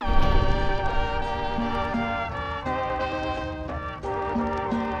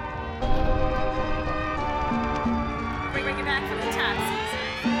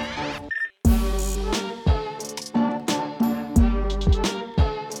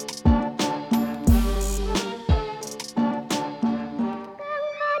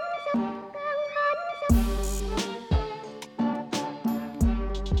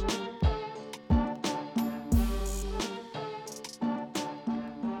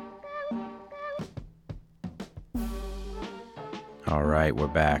All right, we're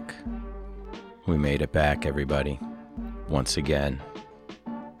back. We made it back, everybody, once again.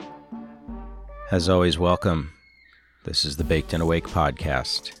 As always, welcome. This is the Baked and Awake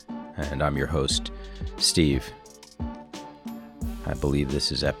podcast, and I'm your host, Steve. I believe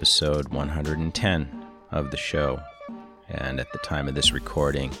this is episode 110 of the show, and at the time of this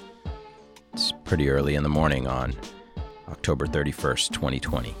recording, it's pretty early in the morning on October 31st,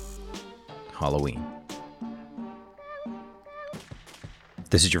 2020, Halloween. If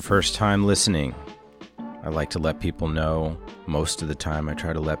this is your first time listening, I like to let people know. Most of the time, I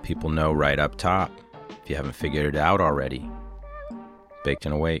try to let people know right up top. If you haven't figured it out already, Baked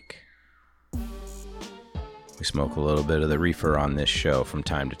and Awake. We smoke a little bit of the reefer on this show from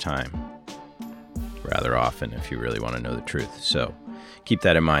time to time. Rather often, if you really want to know the truth. So keep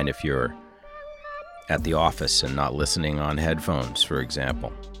that in mind if you're at the office and not listening on headphones, for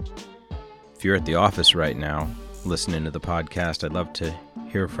example. If you're at the office right now, listening to the podcast, I'd love to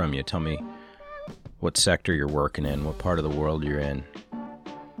hear from you. Tell me what sector you're working in, what part of the world you're in,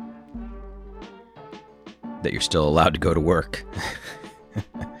 that you're still allowed to go to work.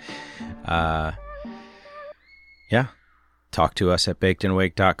 Yeah. Talk to us at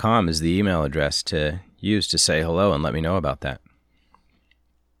bakedandawake.com is the email address to use to say hello and let me know about that.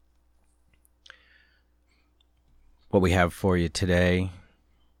 What we have for you today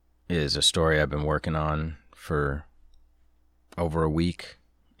is a story I've been working on for over a week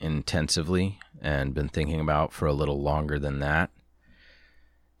intensively and been thinking about for a little longer than that.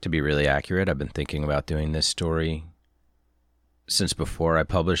 To be really accurate, I've been thinking about doing this story since before I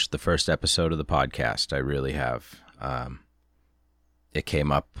published the first episode of the podcast. I really have. It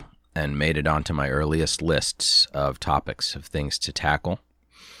came up and made it onto my earliest lists of topics of things to tackle.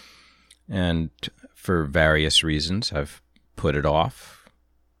 And for various reasons, I've put it off.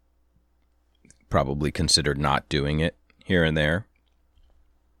 Probably considered not doing it here and there.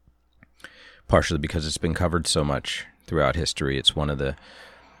 Partially because it's been covered so much throughout history. It's one of the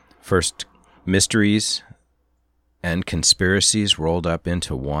first mysteries and conspiracies rolled up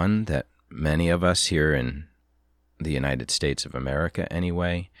into one that many of us here in the United States of America,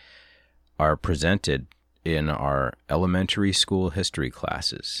 anyway, are presented in our elementary school history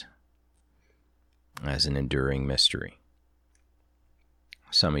classes as an enduring mystery.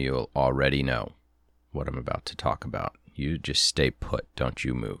 Some of you already know what I'm about to talk about. You just stay put, don't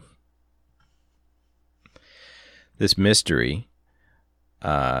you move. This mystery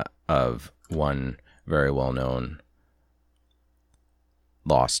of one very well-known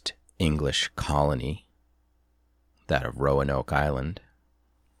lost English colony, that of Roanoke Island.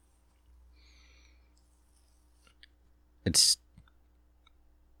 It's,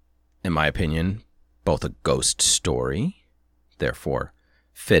 in my opinion, both a ghost story, therefore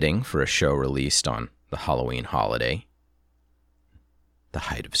fitting for a show released on the Halloween holiday, the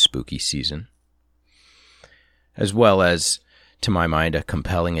height of spooky season, as well as, to my mind, a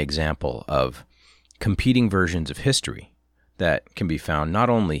compelling example of competing versions of history that can be found not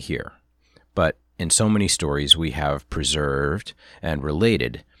only here, but in so many stories we have preserved and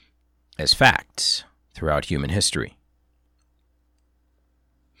related as facts throughout human history.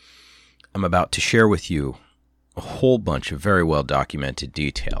 I'm about to share with you a whole bunch of very well documented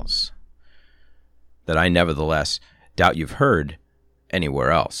details that I nevertheless doubt you've heard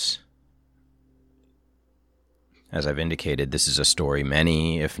anywhere else. As I've indicated, this is a story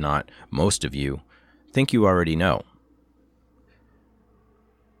many, if not most of you, think you already know.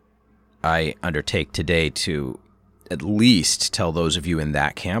 I undertake today to at least tell those of you in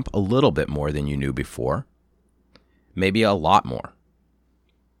that camp a little bit more than you knew before. Maybe a lot more.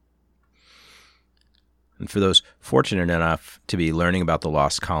 And for those fortunate enough to be learning about the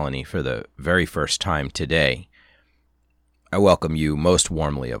lost colony for the very first time today, I welcome you most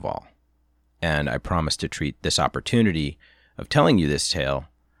warmly of all. And I promise to treat this opportunity of telling you this tale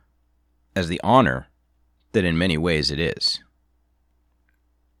as the honor that in many ways it is.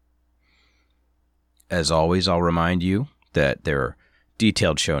 As always, I'll remind you that there are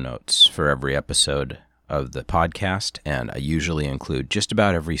detailed show notes for every episode of the podcast, and I usually include just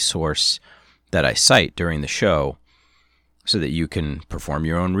about every source that I cite during the show so that you can perform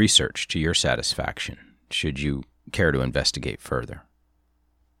your own research to your satisfaction, should you care to investigate further.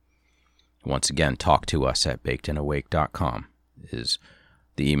 Once again, talk to us at bakedandawake.com is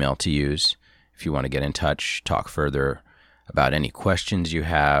the email to use if you want to get in touch, talk further about any questions you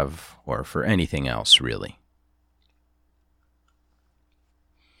have, or for anything else, really.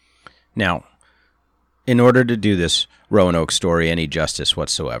 Now, in order to do this Roanoke story any justice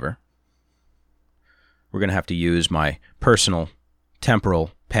whatsoever, we're going to have to use my personal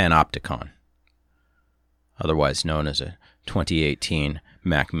temporal panopticon, otherwise known as a 2018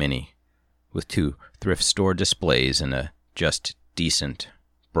 Mac Mini with 2 thrift store displays and a just decent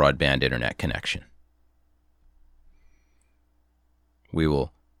broadband internet connection. We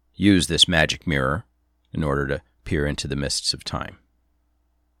will use this magic mirror in order to peer into the mists of time.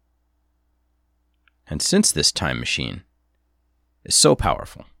 And since this time machine is so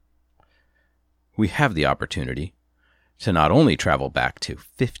powerful, we have the opportunity to not only travel back to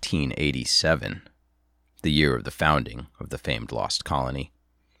 1587, the year of the founding of the famed lost colony,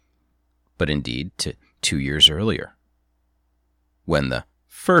 but indeed to 2 years earlier, when the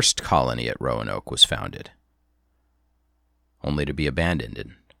first colony at Roanoke was founded, only to be abandoned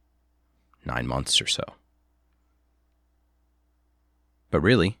in 9 months or so. But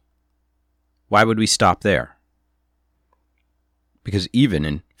really, why would we stop there? Because even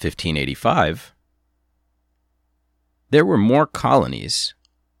in 1585, there were more colonies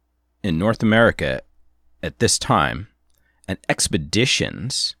in North America at this time, and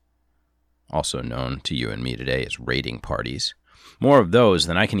expeditions, also known to you and me today as raiding parties, more of those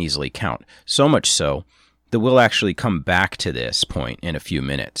than I can easily count. So much so that we'll actually come back to this point in a few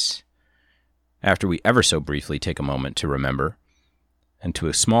minutes, after we ever so briefly take a moment to remember, and to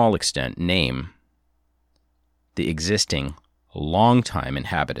a small extent name, the existing long-time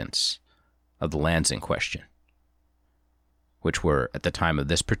inhabitants of the lands in question, which were, at the time of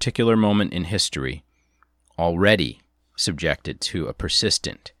this particular moment in history, already subjected to a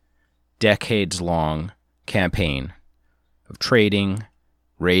persistent, decades-long campaign of trading,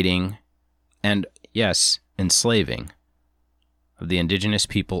 raiding, and, yes, enslaving of the indigenous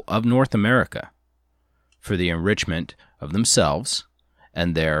people of North America for the enrichment of themselves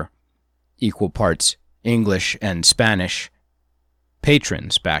and their equal parts English and Spanish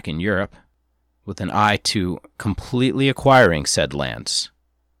patrons back in Europe, with an eye to completely acquiring said lands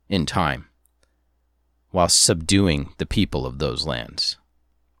in time, while subduing the people of those lands.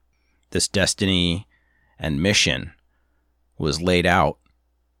 This destiny and mission was laid out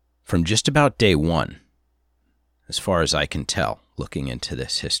from just about day one, as far as I can tell, looking into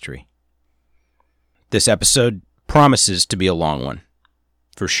this history. This episode promises to be a long one,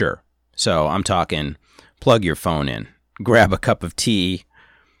 for sure. So I'm talking, plug your phone in, grab a cup of tea,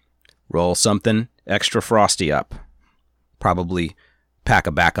 roll something extra frosty up. Probably pack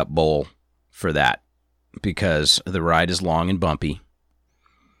a backup bowl for that, because the ride is long and bumpy,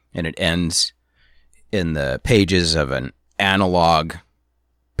 and it ends in the pages of an analog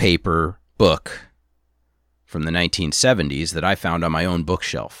paper book from the 1970s that I found on my own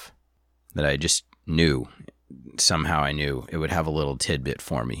bookshelf, that I just knew, somehow I knew it would have a little tidbit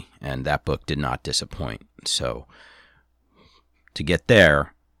for me, and that book did not disappoint. So to get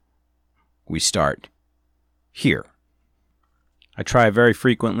there, we start here. I try very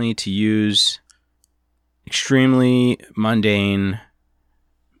frequently to use extremely mundane,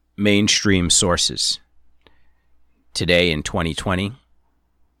 mainstream sources. Today in 2020,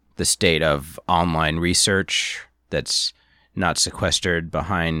 the state of online research that's not sequestered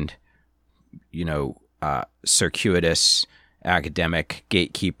behind, circuitous academic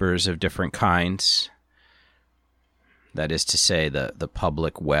gatekeepers of different kinds. That is to say, the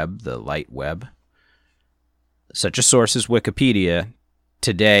public web, the light web. Such a source as Wikipedia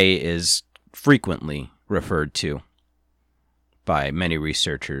today is frequently referred to by many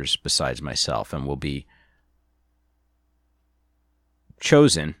researchers besides myself, and will be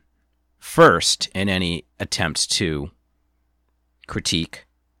chosen first in any attempts to critique,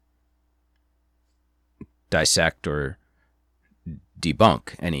 dissect, or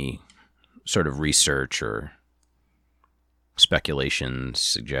debunk any sort of research or speculations,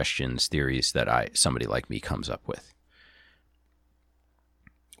 suggestions, theories that somebody like me comes up with.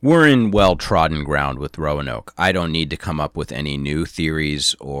 We're in well-trodden ground with Roanoke. I don't need to come up with any new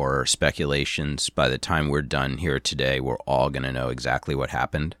theories or speculations. By the time we're done here today, we're all going to know exactly what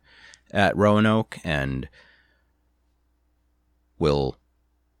happened at Roanoke, and we'll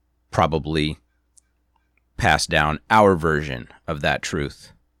probably pass down our version of that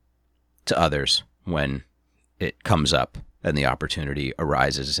truth to others when it comes up and the opportunity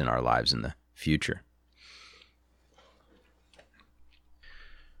arises in our lives in the future.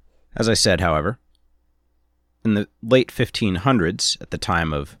 As I said, however, in the late 1500s, at the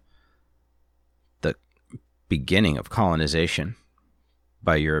time of the beginning of colonization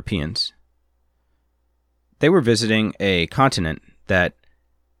by Europeans, they were visiting a continent that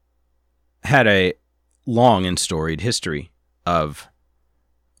had a long and storied history of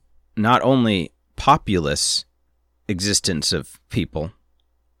not only populous existence of people,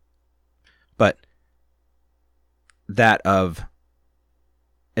 but that of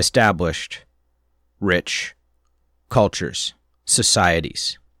established, rich, cultures,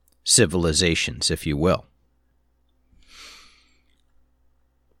 societies, civilizations, if you will.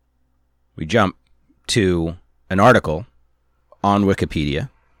 We jump to an article on Wikipedia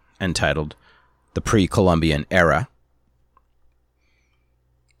entitled "The Pre-Columbian Era"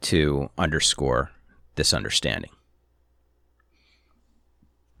 to underscore this understanding.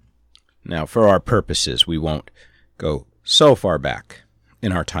 Now, for our purposes, we won't go so far back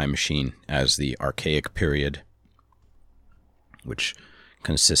in our time machine as the Archaic period, which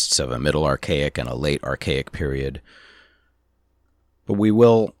consists of a Middle Archaic and a Late Archaic period. But we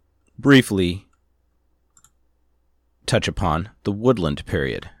will briefly touch upon the Woodland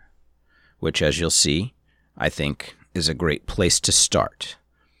period, which, as you'll see, I think is a great place to start.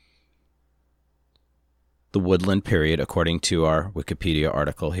 The Woodland period, according to our Wikipedia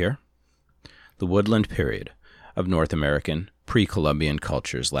article here, the Woodland period of North American pre-Columbian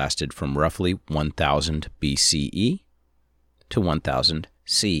cultures lasted from roughly 1000 BCE to 1000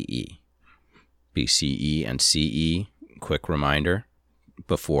 CE. BCE and CE, quick reminder,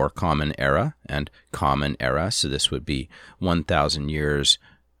 before Common Era and Common Era, so this would be 1000 years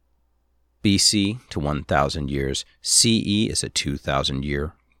BC to 1000 years CE is a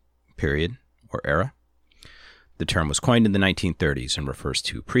 2000-year period or era. The term was coined in the 1930s and refers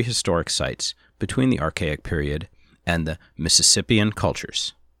to prehistoric sites between the Archaic period and the Mississippian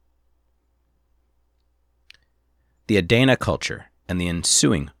cultures. The Adena culture and the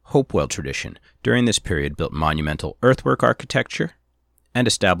ensuing Hopewell tradition during this period built monumental earthwork architecture and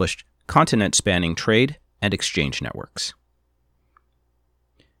established continent-spanning trade and exchange networks.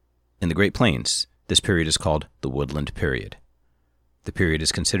 In the Great Plains, this period is called the Woodland period. The period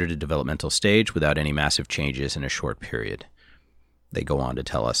is considered a developmental stage without any massive changes in a short period. They go on to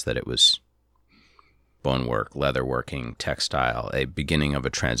tell us that it was bonework, leatherworking, textile, a beginning of a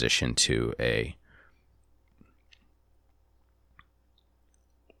transition to a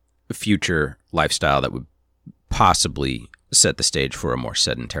future lifestyle that would possibly set the stage for a more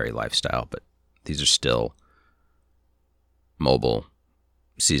sedentary lifestyle, but these are still mobile,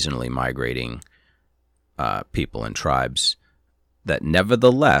 seasonally migrating people and tribes that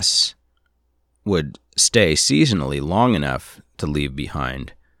nevertheless would stay seasonally long enough to leave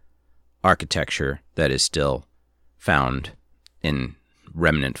behind architecture that is still found in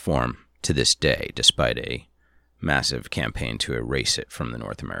remnant form to this day, despite a massive campaign to erase it from the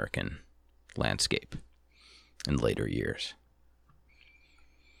North American landscape in later years.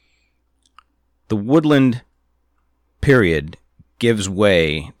 The Woodland period gives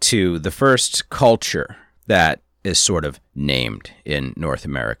way to the first culture that is sort of named in North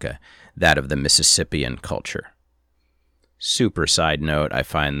America, that of the Mississippian culture. Super side note, I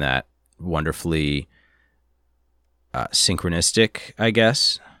find that wonderfully synchronistic, I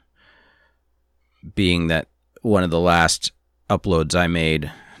guess, being that one of the last uploads I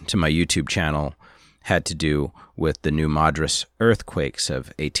made to my YouTube channel had to do with the New Madras earthquakes of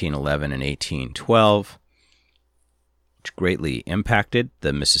 1811 and 1812, which greatly impacted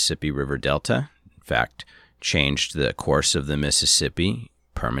the Mississippi River Delta. In fact, changed the course of the Mississippi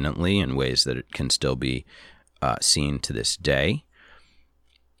permanently in ways that it can still be seen to this day.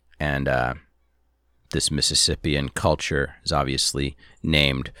 And this Mississippian culture is obviously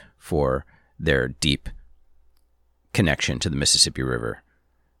named for their deep connection to the Mississippi River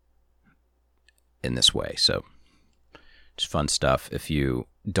in this way. So it's fun stuff. If you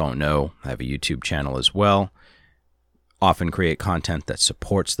don't know, I have a YouTube channel as well. Often create content that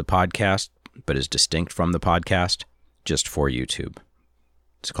supports the podcast, but is distinct from the podcast, just for YouTube.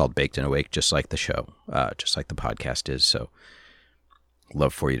 It's called Baked and Awake, just like the show, just like the podcast is. So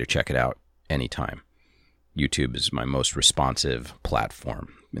love for you to check it out anytime. YouTube is my most responsive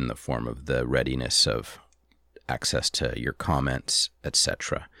platform in the form of the readiness of access to your comments,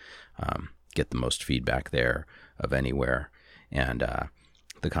 etc. Get the most feedback there of anywhere. And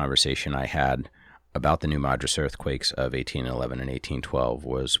the conversation I had about the New Madras earthquakes of 1811 and 1812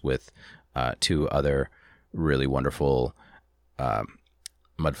 was with two other really wonderful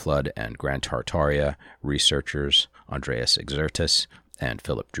mudflood and Grand Tartaria researchers, Andreas Exertus and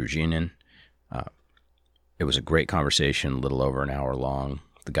Philip Druginin. It was a great conversation, a little over an hour long.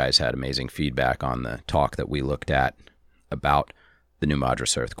 The guys had amazing feedback on the talk that we looked at about the New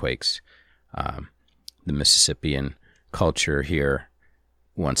Madras earthquakes. The Mississippian culture here,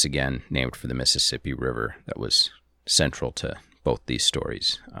 once again, named for the Mississippi River, that was central to both these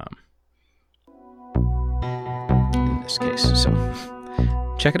stories in this case. So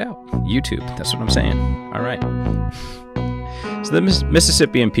check it out. YouTube, that's what I'm saying. All right. So the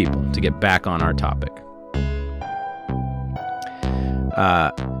Mississippian people, to get back on our topic.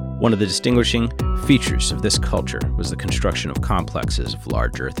 One of the distinguishing features of this culture was the construction of complexes of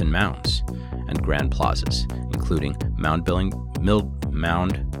large earthen mounds and grand plazas, including mound building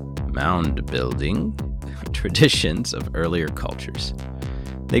traditions of earlier cultures.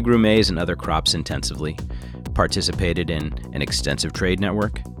 They grew maize and other crops intensively, participated in an extensive trade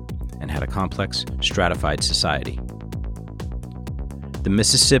network, and had a complex, stratified society. The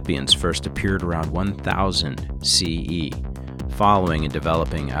Mississippians first appeared around 1000 CE, following and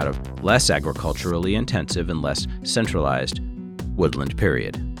developing out of less agriculturally intensive and less centralized woodland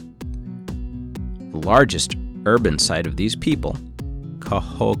period. The largest urban site of these people,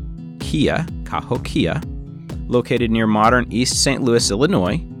 Cahokia, located near modern East St. Louis,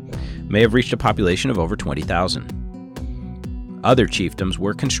 Illinois, may have reached a population of over 20,000. Other chiefdoms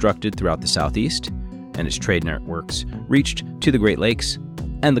were constructed throughout the southeast, and its trade networks reached to the Great Lakes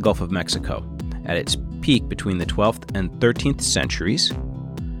and the Gulf of Mexico. At its peak between the 12th and 13th centuries,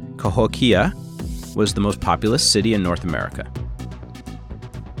 Cahokia was the most populous city in North America.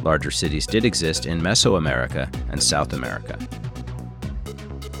 Larger cities did exist in Mesoamerica and South America.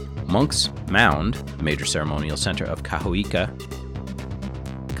 Monk's Mound, major ceremonial center of Cahokia,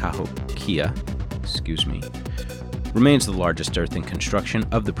 remains the largest earthen construction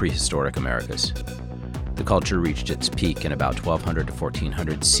of the prehistoric Americas. The culture reached its peak in about 1200 to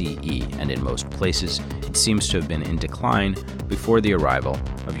 1400 CE, and in most places it seems to have been in decline before the arrival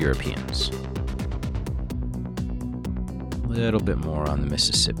of Europeans. A little bit more on the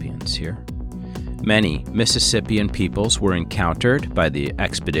Mississippians here. Many Mississippian peoples were encountered by the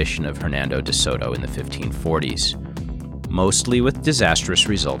expedition of Hernando de Soto in the 1540s, mostly with disastrous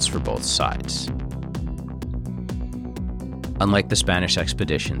results for both sides. Unlike the Spanish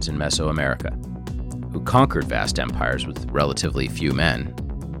expeditions in Mesoamerica, who conquered vast empires with relatively few men,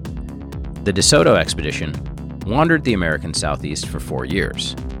 the De Soto expedition wandered the American Southeast for 4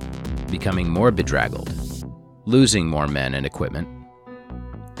 years, becoming more bedraggled, losing more men and equipment,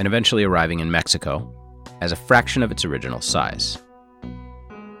 and eventually arriving in Mexico as a fraction of its original size.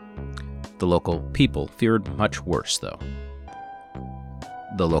 The local people feared much worse, though.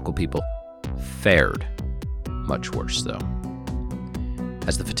 The local people fared much worse, though,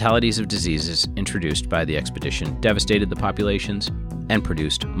 as the fatalities of diseases introduced by the expedition devastated the populations and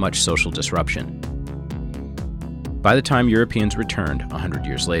produced much social disruption. By the time Europeans returned 100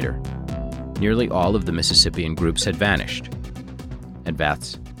 years later, nearly all of the Mississippian groups had vanished, and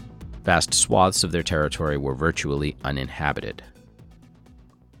vast swaths of their territory were virtually uninhabited.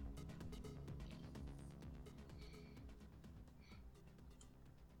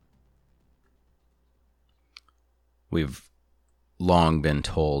 We've long been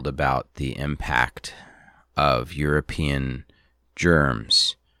told about the impact of European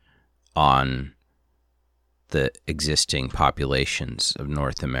germs on the existing populations of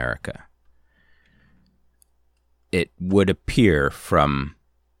North America. It would appear from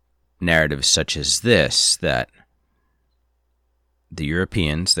narratives such as this that the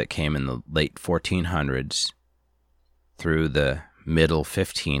Europeans that came in the late 1400s through the middle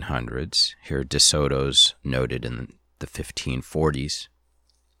 1500s, here De Soto's noted in the 1540s,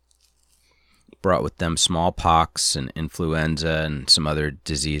 brought with them smallpox and influenza and some other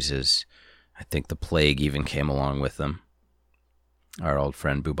diseases. I think the plague even came along with them. Our old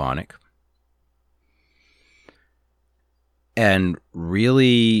friend bubonic. And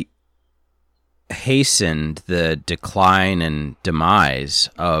really hastened the decline and demise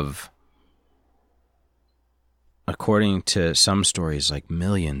of, according to some stories, like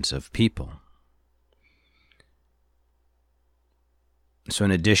millions of people. So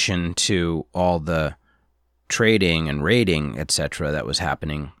in addition to all the trading and raiding, etc., that was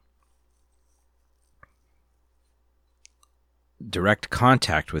happening, direct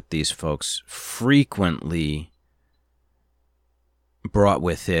contact with these folks frequently brought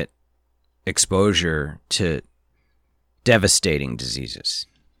with it exposure to devastating diseases.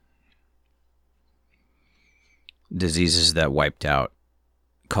 Diseases that wiped out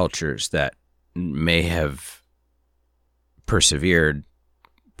cultures that may have persevered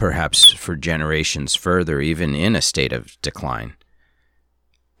perhaps for generations further, even in a state of decline,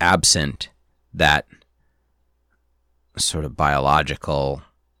 absent that sort of biological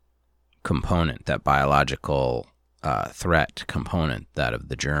component, that biological threat component, that of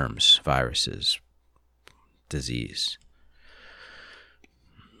the germs, viruses, disease.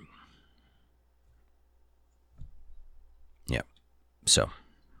 Yep. So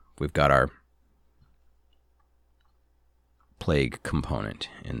we've got our plague component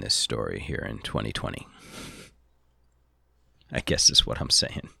in this story here in 2020. I guess is what I'm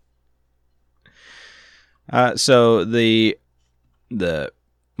saying. So the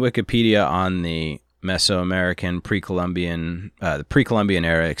Wikipedia on the Mesoamerican the pre-Columbian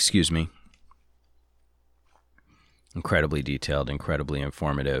era, incredibly detailed, incredibly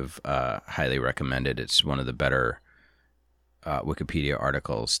informative, highly recommended. It's one of the better Wikipedia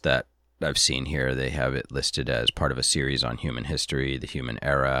articles that I've seen here. They have it listed as part of a series on human history, the human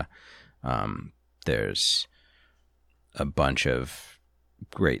era. There's a bunch of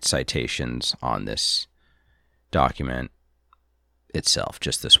great citations on this document itself,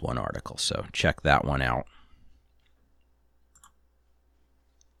 just this one article. So check that one out.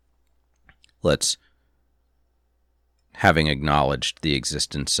 Having acknowledged the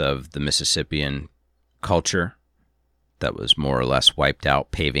existence of the Mississippian culture that was more or less wiped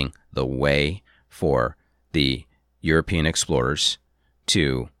out, paving the way for the European explorers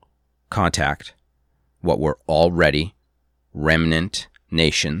to contact what were already remnant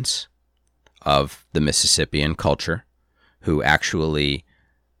nations of the Mississippian culture, who actually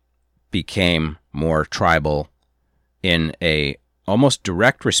became more tribal in a almost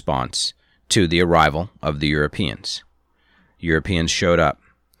direct response to the arrival of the Europeans. Europeans showed up.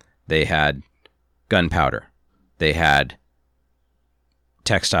 They had gunpowder. They had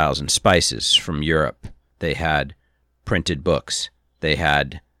textiles and spices from Europe. They had printed books. They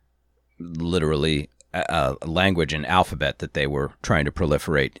had literally a language and alphabet that they were trying to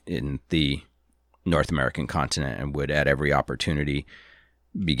proliferate in the North American continent, and would at every opportunity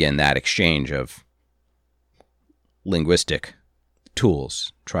begin that exchange of linguistic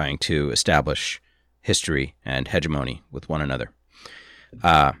tools, trying to establish history and hegemony with one another.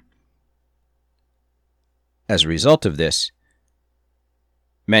 As a result of this,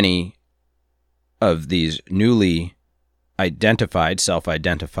 many of these newly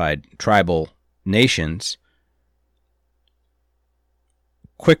self-identified tribal nations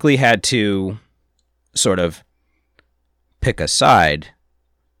quickly had to sort of pick a side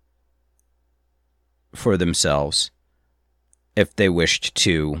for themselves if they wished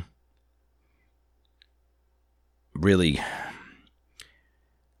to really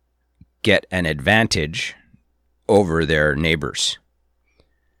get an advantage over their neighbors.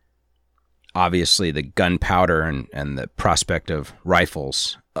 Obviously, the gunpowder and the prospect of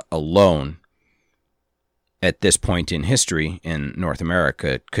rifles alone at this point in history in North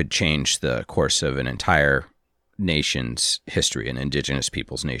America could change the course of an entire nation's history, an indigenous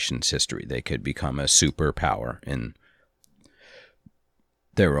people's nation's history. They could become a superpower in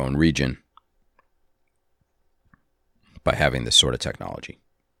their own region by having this sort of technology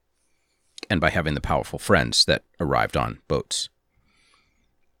and by having the powerful friends that arrived on boats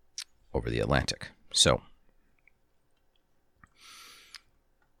over the Atlantic. So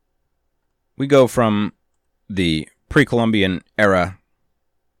we go from the pre-Columbian era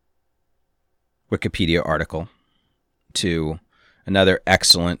Wikipedia article to another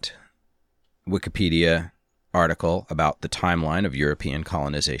excellent Wikipedia article about the timeline of European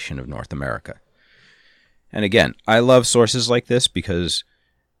colonization of North America. And again, I love sources like this because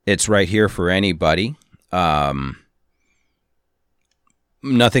it's right here for anybody. Nothing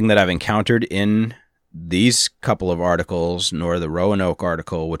that I've encountered in these couple of articles, nor the Roanoke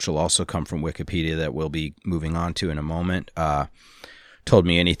article, which will also come from Wikipedia that we'll be moving on to in a moment, told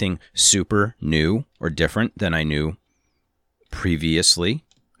me anything super new or different than I knew previously.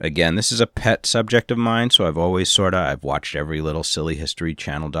 Again, this is a pet subject of mine, so I've watched every little Silly History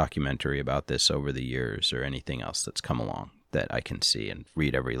Channel documentary about this over the years, or anything else that's come along that I can see, and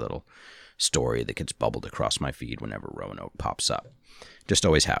read every little story that gets bubbled across my feed whenever Roanoke pops up. Just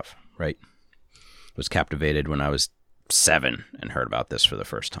always have, right? Was captivated when I was 7 and heard about this for the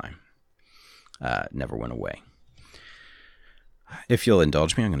first time. Never went away. If you'll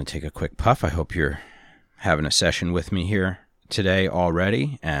indulge me, I'm going to take a quick puff. I hope you're having a session with me here today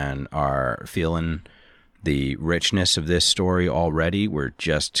already and are feeling the richness of this story already. We're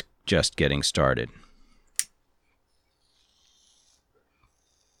just getting started.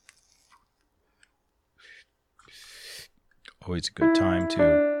 Always a good time to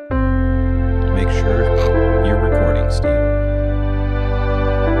make sure you're recording, Steve.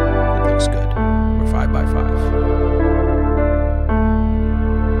 It looks good. We're 5 by 5.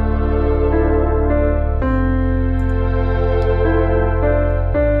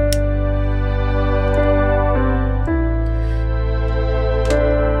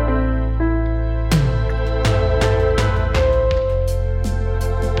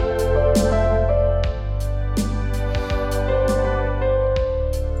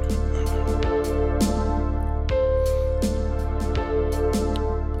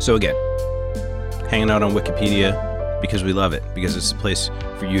 So again, hanging out on Wikipedia because we love it, because it's a place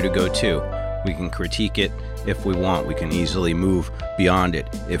for you to go to. We can critique it if we want. We can easily move beyond it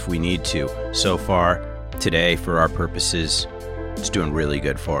if we need to. So far, today, for our purposes, it's doing really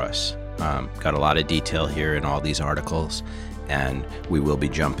good for us. Got a lot of detail here in all these articles, and we will be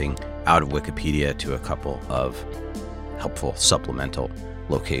jumping out of Wikipedia to a couple of helpful supplemental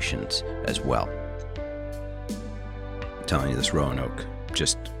locations as well. I'm telling you, this Roanoke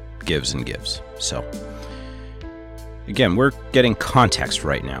just gives and gives. So, again, we're getting context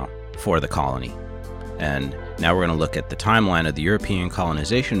right now for the colony. And now we're going to look at the timeline of the European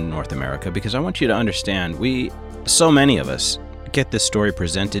colonization in North America, because I want you to understand, so many of us, get this story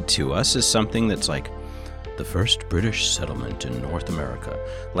presented to us as something that's like the first British settlement in North America.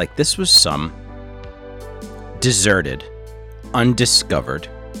 Like this was some deserted, undiscovered,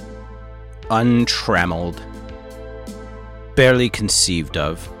 untrammeled, barely conceived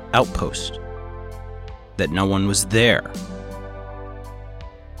of outpost that no one was there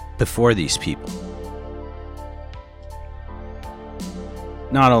before these people.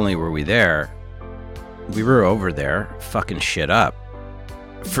 Not only were we there, we were over there fucking shit up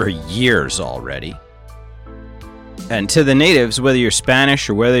for years already. And to the natives, whether you're Spanish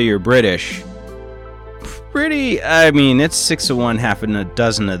or whether you're British, it's 6 of one, half a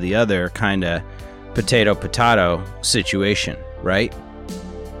dozen of the other kind of potato situation, right?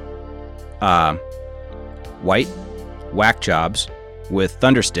 White whack jobs with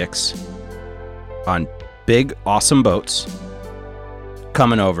thundersticks on big, awesome boats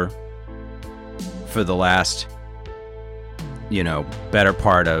coming over for the last, better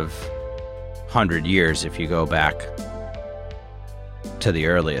part of 100 years if you go back to the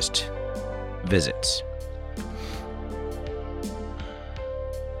earliest visits.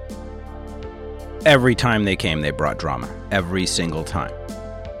 Every time they came, they brought drama. Every single time.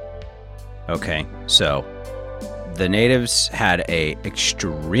 Okay, so the natives had a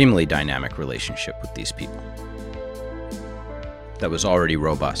extremely dynamic relationship with these people that was already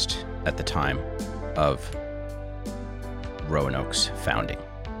robust at the time of Roanoke's founding.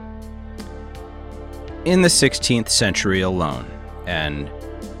 In the 16th century alone, and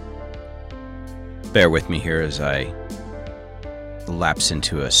bear with me here as I lapse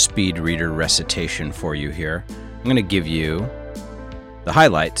into a speed reader recitation for you here, I'm going to give you the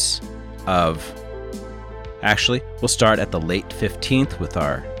highlights of, actually, we'll start at the late 15th with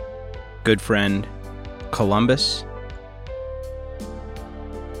our good friend Columbus.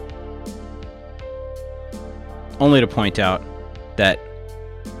 Only to point out that,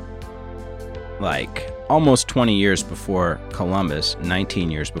 almost 20 years before Columbus,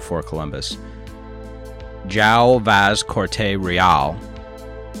 19 years before Columbus, João Vaz Corte Real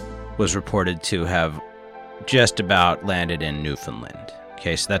was reported to have just about landed in Newfoundland.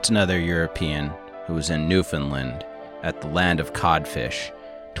 Okay, so that's another European who was in Newfoundland at the land of codfish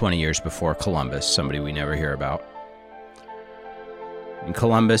 20 years before Columbus, somebody we never hear about. In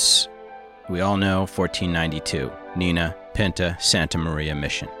Columbus, we all know 1492, Nina Pinta Santa Maria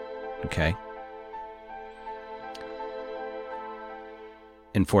Mission. Okay?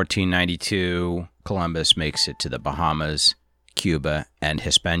 In 1492, Columbus makes it to the Bahamas, Cuba, and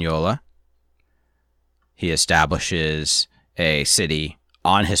Hispaniola. He establishes a city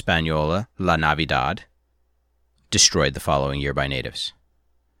on Hispaniola, La Navidad, destroyed the following year by natives.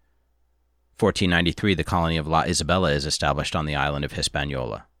 1493, the colony of La Isabela is established on the island of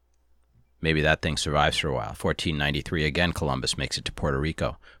Hispaniola. Maybe that thing survives for a while. 1493, again, Columbus makes it to Puerto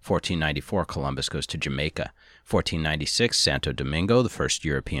Rico. 1494, Columbus goes to Jamaica. 1496, Santo Domingo, the first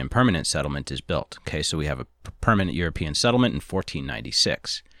European permanent settlement, is built. Okay, so we have a permanent European settlement in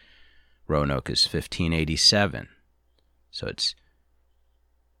 1496. Roanoke is 1587. So it's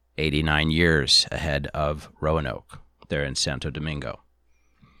 89 years ahead of Roanoke. They're in Santo Domingo.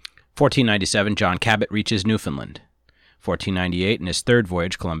 1497, John Cabot reaches Newfoundland. 1498, in his third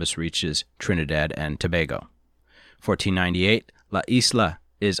voyage, Columbus reaches Trinidad and Tobago. 1498, La Isla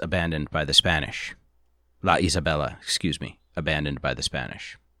is abandoned by the Spanish. La Isabela, abandoned by the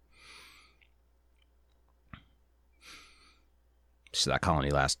Spanish. So that colony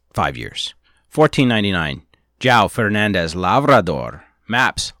lasts 5 years. 1499, João Fernandes Lavrador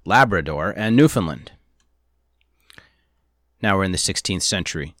maps Labrador and Newfoundland. Now we're in the 16th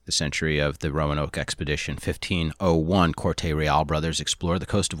century, the century of the Roanoke expedition. 1501, Corte Real brothers explore the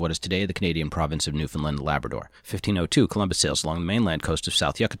coast of what is today the Canadian province of Newfoundland and Labrador. 1502, Columbus sails along the mainland coast of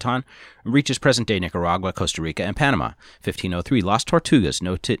South Yucatan and reaches present-day Nicaragua, Costa Rica, and Panama. 1503, Las Tortugas,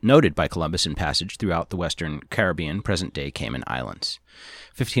 noted by Columbus in passage throughout the western Caribbean, present-day Cayman Islands.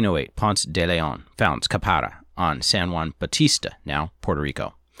 1508, Ponce de Leon founds Capara on San Juan Bautista, now Puerto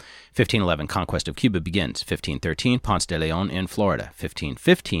Rico. 1511, conquest of Cuba begins. 1513, Ponce de Leon in Florida.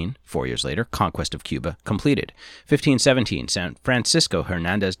 1515, 4 years later, conquest of Cuba completed. 1517, San Francisco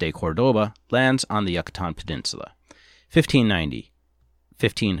Hernandez de Cordoba lands on the Yucatan Peninsula.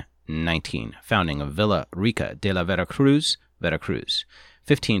 1519, founding of Villa Rica de la Veracruz, Veracruz.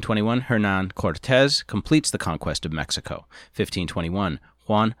 1521, Hernan Cortez completes the conquest of Mexico. 1521,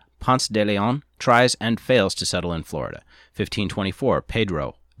 Juan Ponce de Leon tries and fails to settle in Florida. 1524,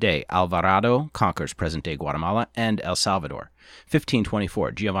 Pedro de Alvarado conquers present-day Guatemala and El Salvador.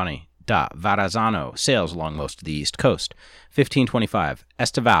 1524, Giovanni da Verrazano sails along most of the east coast. 1525,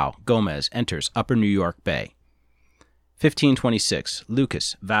 Estevao Gomez enters Upper New York Bay. 1526,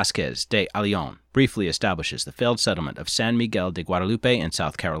 Lucas Vasquez de Ayllon briefly establishes the failed settlement of San Miguel de Guadalupe in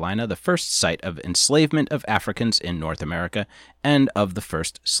South Carolina, the first site of enslavement of Africans in North America and of the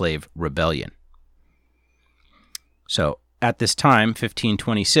first slave rebellion. So, at this time,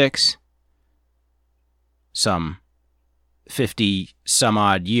 1526, some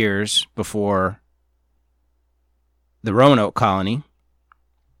 50-some-odd years before the Roanoke colony,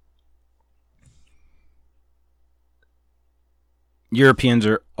 Europeans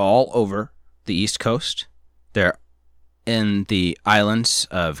are all over the East Coast. They're in the islands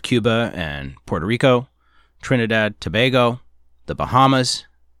of Cuba and Puerto Rico, Trinidad, Tobago, the Bahamas.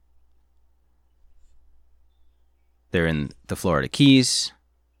 They're in the Florida Keys.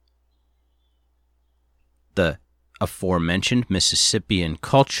 The aforementioned Mississippian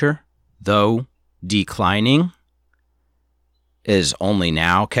culture, though declining, is only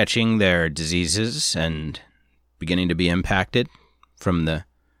now catching their diseases and beginning to be impacted from the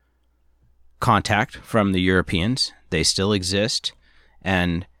contact from the Europeans. They still exist,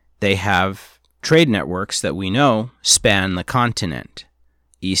 and they have trade networks that we know span the continent,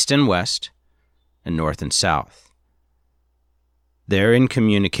 east and west, and north and south. They're in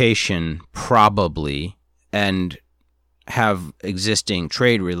communication, probably, and have existing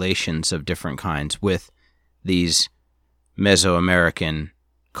trade relations of different kinds with these Mesoamerican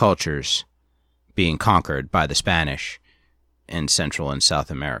cultures being conquered by the Spanish in Central and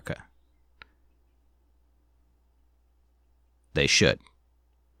South America. They should.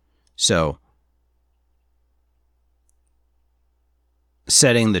 So,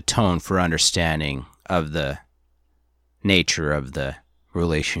 setting the tone for understanding of the nature of the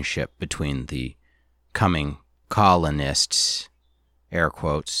relationship between the coming colonists, air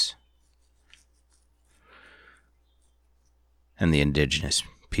quotes, and the indigenous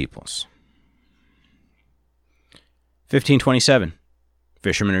peoples. 1527.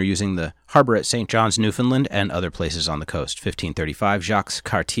 Fishermen are using the harbor at St. John's, Newfoundland, and other places on the coast. 1535, Jacques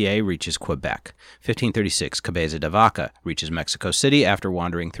Cartier reaches Quebec. 1536, Cabeza de Vaca reaches Mexico City after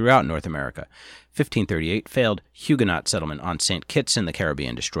wandering throughout North America. 1538, failed Huguenot settlement on St. Kitts in the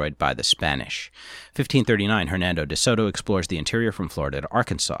Caribbean destroyed by the Spanish. 1539, Hernando de Soto explores the interior from Florida to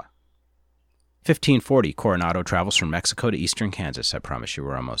Arkansas. 1540, Coronado travels from Mexico to eastern Kansas. I promise you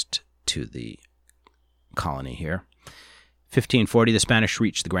we're almost to the colony here. 1540, the Spanish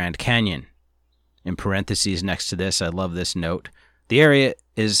reach the Grand Canyon. In parentheses next to this, I love this note. The area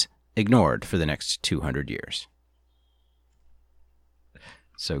is ignored for the next 200 years.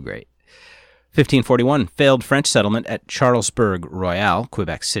 So great. 1541, failed French settlement at Charlesbourg Royal,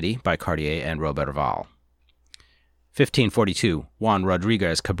 Quebec City, by Cartier and Roberval. 1542, Juan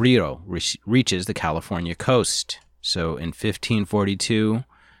Rodriguez Cabrero reaches the California coast. So in 1542,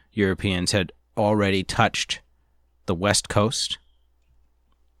 Europeans had already touched the west coast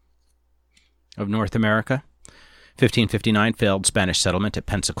of North America. 1559, failed Spanish settlement at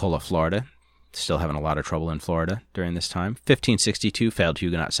Pensacola, Florida. Still having a lot of trouble in Florida during this time. 1562, failed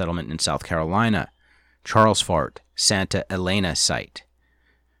Huguenot settlement in South Carolina. Charles Fort, Santa Elena site.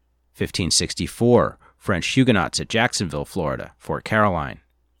 1564, French Huguenots at Jacksonville, Florida, Fort Caroline.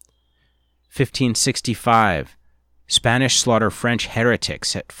 1565, Spanish slaughter French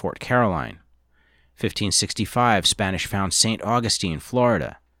heretics at Fort Caroline. 1565, Spanish found St. Augustine,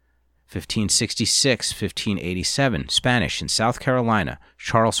 Florida. 1566, 1587, Spanish in South Carolina,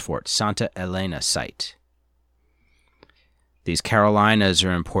 Charles Fort, Santa Elena site. These Carolinas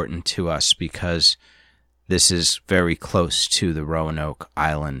are important to us because this is very close to the Roanoke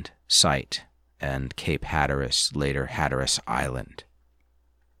Island site and Cape Hatteras, later Hatteras Island.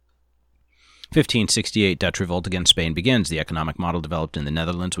 1568, Dutch revolt against Spain begins. The economic model developed in the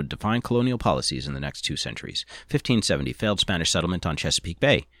Netherlands would define colonial policies in the next 2 centuries. 1570, failed Spanish settlement on Chesapeake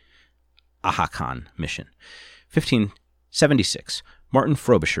Bay. Ahakan mission. 1576, Martin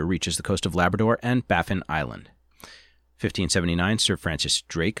Frobisher reaches the coast of Labrador and Baffin Island. 1579, Sir Francis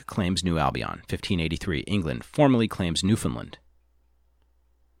Drake claims New Albion. 1583, England formally claims Newfoundland.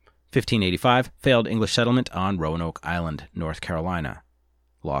 1585, failed English settlement on Roanoke Island, North Carolina.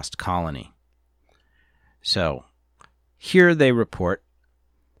 Lost colony. So, here they report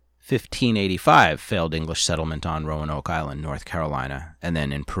 1585, failed English settlement on Roanoke Island, North Carolina, and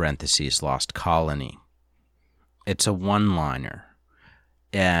then in parentheses, lost colony. It's a one-liner,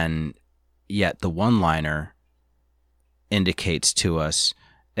 and yet the one-liner indicates to us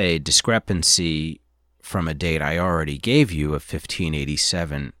a discrepancy from a date I already gave you of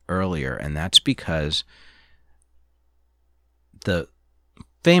 1587 earlier, and that's because the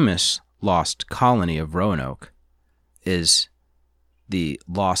famous lost colony of Roanoke is the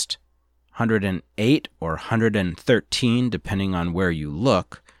lost 108 or 113, depending on where you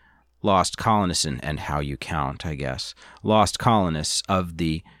look, lost colonists and how you count, I guess, lost colonists of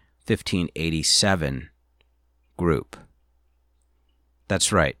the 1587 group.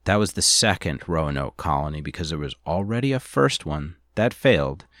 That's right. That was the second Roanoke colony because there was already a first one that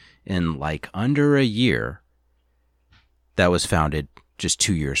failed in like under a year that was founded just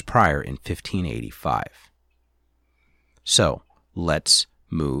 2 years prior in 1585. So let's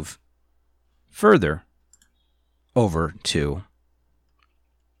move further over to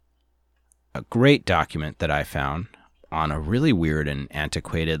a great document that I found on a really weird and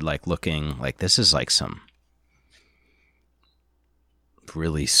antiquated, looking, this is like some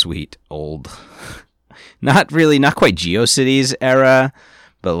really sweet old, not quite GeoCities era,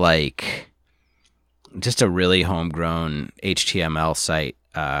 but just a really homegrown HTML site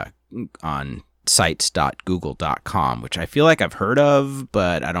on sites.google.com, which I feel like I've heard of,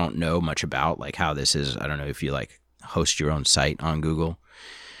 but I don't know much about how this is. I don't know if you host your own site on Google,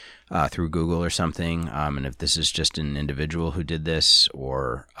 through Google or something, and if this is just an individual who did this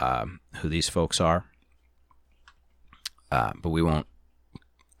or who these folks are. But we won't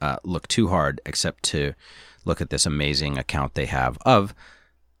look too hard except to look at this amazing account they have of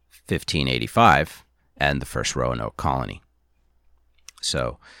 1585 and the first Roanoke colony.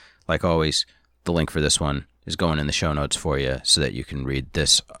 So, like always, the link for this one is going in the show notes for you so that you can read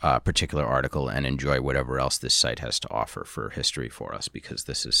this particular article and enjoy whatever else this site has to offer for history for us, because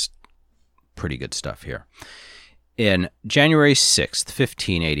this is pretty good stuff here. In January 6th,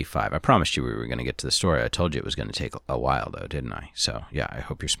 1585, I promised you we were going to get to the story. I told you it was going to take a while, though, didn't I? So, yeah, I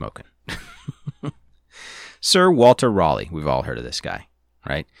hope you're smoking. Sir Walter Raleigh, we've all heard of this guy,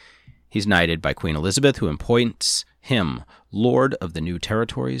 right? He's knighted by Queen Elizabeth, who appoints him Lord of the new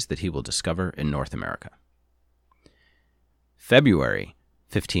territories that he will discover in North America. February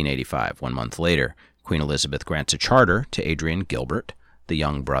 1585, 1 month later, Queen Elizabeth grants a charter to Adrian Gilbert, the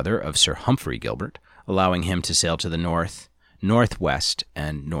young brother of Sir Humphrey Gilbert, allowing him to sail to the north, northwest,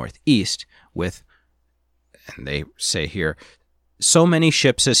 and northeast with, and they say here, so many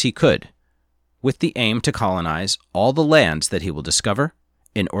ships as he could, with the aim to colonize all the lands that he will discover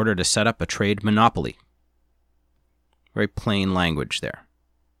in order to set up a trade monopoly. Very plain language there.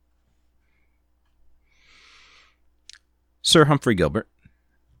 Sir Humphrey Gilbert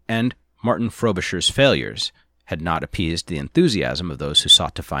and Martin Frobisher's failures had not appeased the enthusiasm of those who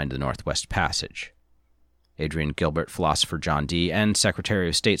sought to find the Northwest Passage. Adrian Gilbert, philosopher John Dee, and Secretary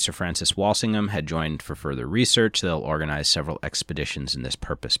of State Sir Francis Walsingham had joined for further research. They'll organize several expeditions in this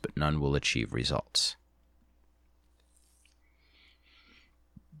purpose, but none will achieve results.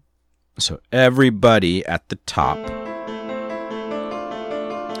 So everybody at the top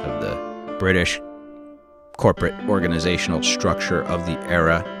of the British corporate organizational structure of the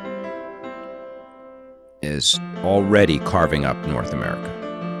era is already carving up North America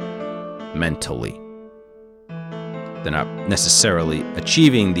mentally. They're not necessarily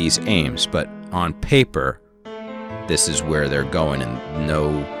achieving these aims, but on paper, this is where they're going, and no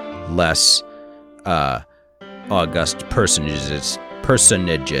less august personages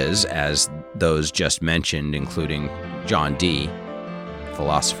as those just mentioned, including John Dee,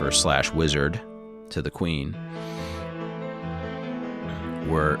 philosopher/wizard to the Queen,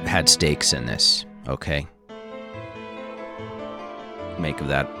 had stakes in this. Okay? Make of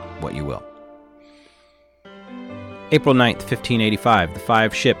that what you will. April 9th, 1585, the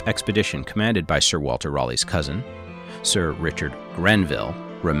 5-ship expedition commanded by Sir Walter Raleigh's cousin, Sir Richard Grenville,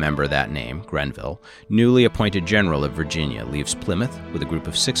 remember that name, Grenville, newly appointed General of Virginia, leaves Plymouth with a group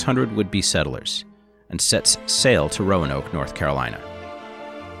of 600 would-be settlers and sets sail to Roanoke, North Carolina.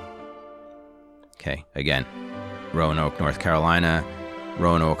 Okay, again, Roanoke, North Carolina,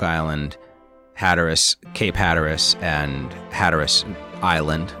 Roanoke Island, Hatteras, Cape Hatteras, and Hatteras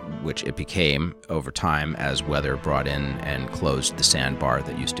Island, which it became over time as weather brought in and closed the sandbar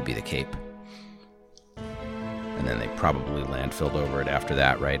that used to be the Cape. And then they probably landfilled over it after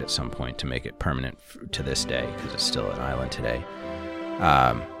that, right, at some point to make it permanent to this day, because it's still an island today.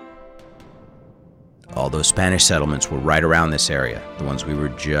 All those Spanish settlements were right around this area, the ones we were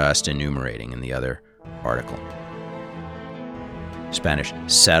just enumerating in the other article. Spanish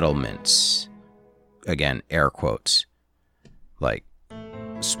settlements, again, air quotes, like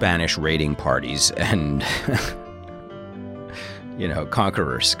Spanish raiding parties and,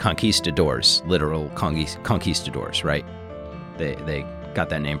 conquerors, conquistadors, literal conquistadors, right? They got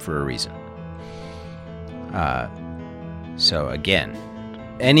that name for a reason. So again,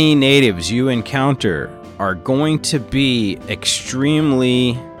 any natives you encounter are going to be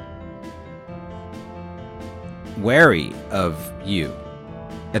extremely wary of you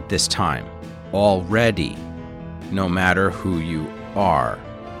at this time already, no matter who you are.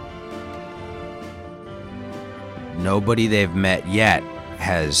 Nobody they've met yet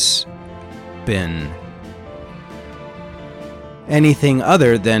has been anything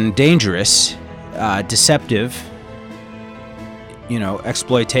other than dangerous, deceptive,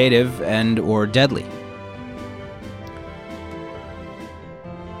 exploitative, and or deadly.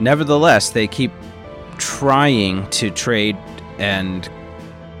 Nevertheless, they keep trying to trade and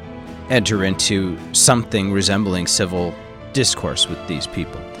enter into something resembling civil discourse with these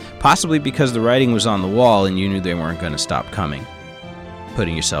people. Possibly because the writing was on the wall and you knew they weren't going to stop coming.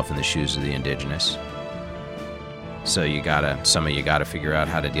 Putting yourself in the shoes of the indigenous. So some of you gotta figure out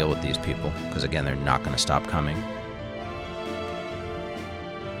how to deal with these people, because again, they're not going to stop coming.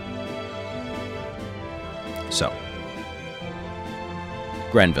 So,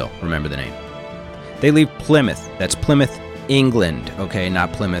 Grenville, remember the name. They leave Plymouth. That's Plymouth, England, okay,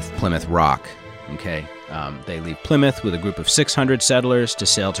 not Plymouth Rock, okay. They leave Plymouth with a group of 600 settlers to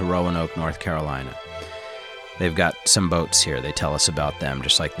sail to Roanoke, North Carolina. They've got some boats here. They tell us about them,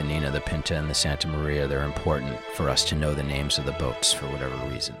 just like the Nina, the Pinta, and the Santa Maria. They're important for us to know the names of the boats for whatever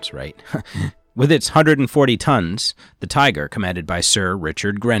reasons, right? With its 140 tons, the Tiger, commanded by Sir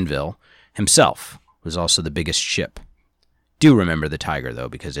Richard Grenville himself, was also the biggest ship. Do remember the Tiger, though,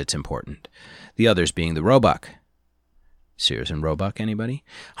 because it's important. The others being the Roebuck. Sears and Roebuck, anybody?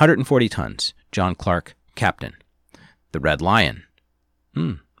 140 tons. John Clark, captain. The Red Lion.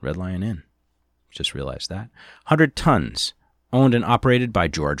 Red Lion Inn. Just realized that. 100 tons. Owned and operated by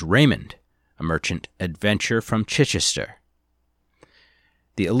George Raymond, a merchant adventurer from Chichester.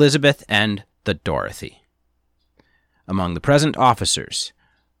 The Elizabeth and the Dorothy. Among the present officers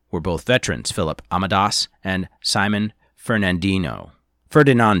were both veterans, Philip Amadas and Simon Ferdinando,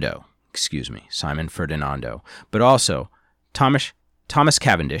 but also Thomas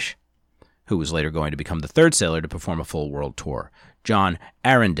Cavendish, who was later going to become the third sailor to perform a full world tour, John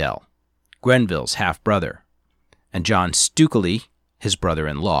Arundel, Grenville's half-brother, and John Stukeley, his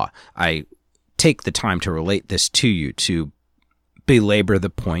brother-in-law. I take the time to relate this to you to belabor the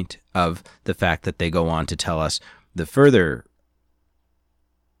point of the fact that they go on to tell us the further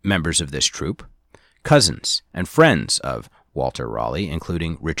members of this troop, cousins and friends of Walter Raleigh,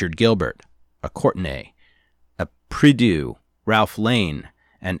 including Richard Gilbert, a Courtenay, a Prideaux, Ralph Lane,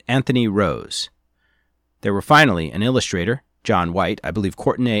 and Anthony Rose. There were finally an illustrator, John White. I believe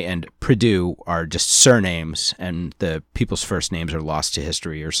Courtenay and Prideaux are just surnames, and the people's first names are lost to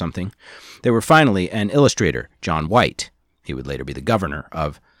history or something. There were finally an illustrator, John White. He would later be the governor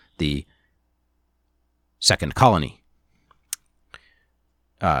of the Second Colony.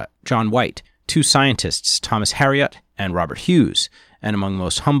 John White, two scientists, Thomas Harriot and Robert Hughes, and among the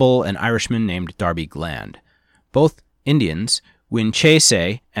most humble, an Irishman named Darby Gland. Both Indians,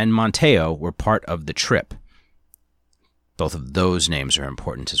 Winchese and Montejo, were part of the trip. Both of those names are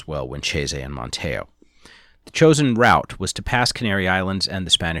important as well, Winchese and Montejo. The chosen route was to pass Canary Islands and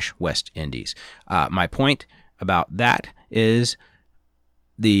the Spanish West Indies. My point about that is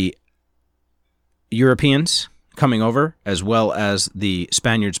the Europeans coming over, as well as the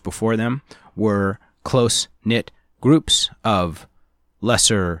Spaniards before them, were close-knit groups of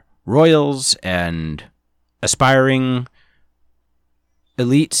lesser royals and aspiring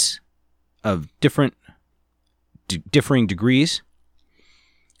elites of differing degrees.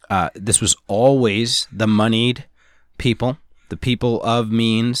 This was always the moneyed people, the people of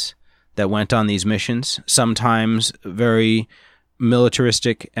means that went on these missions, sometimes very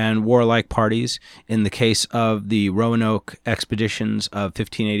militaristic and warlike parties. In the case of the Roanoke expeditions of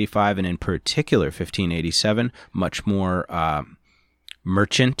 1585 and in particular 1587, much more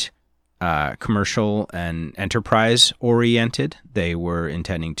merchant, commercial, and enterprise-oriented. They were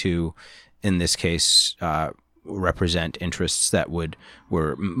intending to, in this case, represent interests that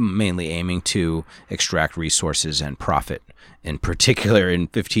were mainly aiming to extract resources and profit. In particular, in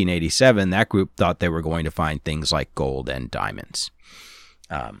 1587, that group thought they were going to find things like gold and diamonds,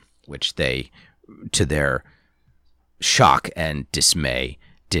 which they, to their shock and dismay,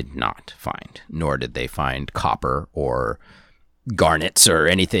 did not find, nor did they find copper or garnets or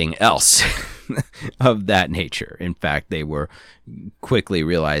anything else of that nature. In fact, they were quickly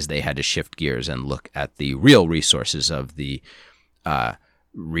realized they had to shift gears and look at the real resources of the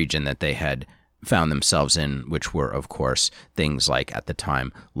region that they had found themselves in, which were, of course, things like, at the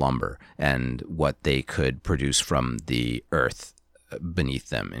time, lumber and what they could produce from the earth beneath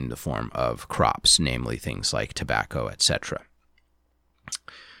them in the form of crops, namely things like tobacco, etc.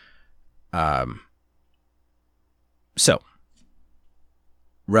 So,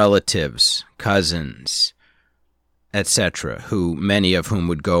 relatives, cousins, etc., who many of whom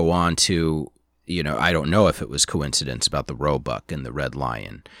would go on to, I don't know if it was coincidence about the Roebuck and the Red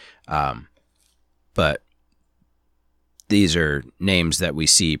Lion, but these are names that we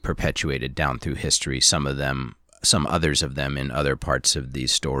see perpetuated down through history. Some others of them in other parts of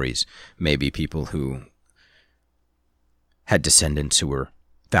these stories, maybe people who had descendants who were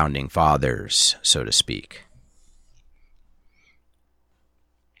founding fathers, so to speak.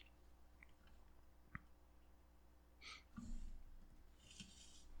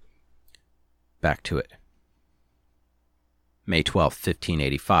 Back to it. May 12,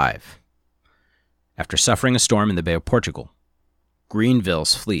 1585. After suffering a storm in the Bay of Portugal,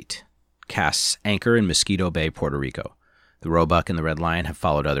 Grenville's fleet casts anchor in Mosquito Bay, Puerto Rico. The Roebuck and the Red Lion have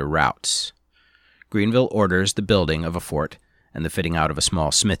followed other routes. Grenville orders the building of a fort and the fitting out of a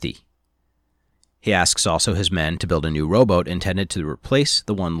small smithy. He asks also his men to build a new rowboat intended to replace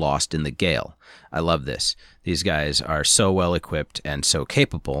the one lost in the gale. I love this. These guys are so well equipped and so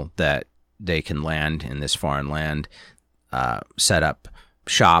capable that they can land in this foreign land, set up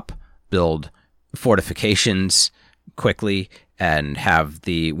shop, build fortifications quickly, and have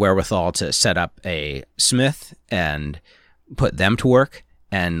the wherewithal to set up a smith and put them to work.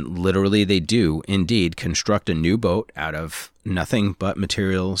 And literally they do indeed construct a new boat out of nothing but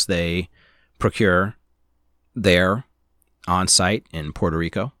materials they procure there on site in Puerto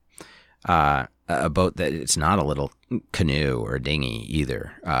Rico. A boat that it's not a little canoe or dinghy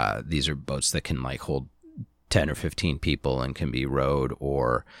either. These are boats that can hold 10 or 15 people and can be rowed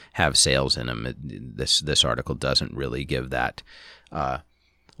or have sails in them. This article doesn't really give that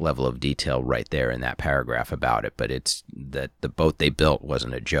level of detail right there in that paragraph about it, but it's that the boat they built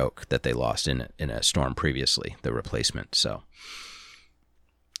wasn't a joke that they lost in a storm previously, the replacement. So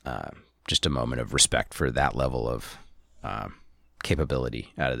just a moment of respect for that level of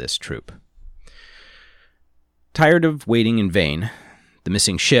capability out of this troop. Tired of waiting in vain, the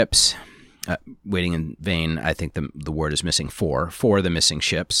missing ships, waiting in vain, I think the word is missing for the missing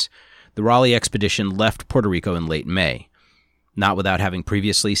ships, the Raleigh expedition left Puerto Rico in late May, not without having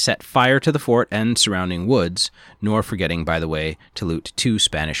previously set fire to the fort and surrounding woods, nor forgetting, by the way, to loot 2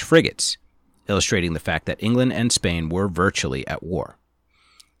 Spanish frigates, illustrating the fact that England and Spain were virtually at war.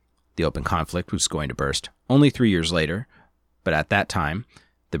 The open conflict was going to burst only 3 years later, but at that time,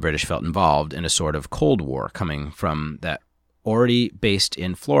 the British felt involved in a sort of Cold War coming from that already based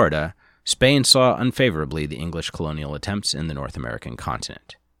in Florida. Spain saw unfavorably the English colonial attempts in the North American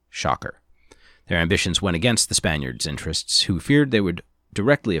continent. Shocker. Their ambitions went against the Spaniards' interests, who feared they would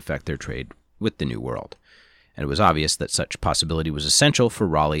directly affect their trade with the New World. And it was obvious that such possibility was essential for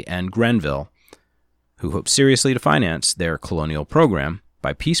Raleigh and Grenville, who hoped seriously to finance their colonial program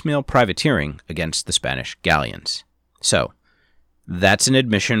by piecemeal privateering against the Spanish galleons. So, that's an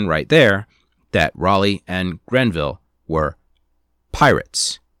admission right there that Raleigh and Grenville were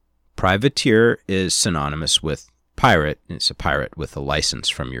pirates. Privateer is synonymous with pirate. It's a pirate with a license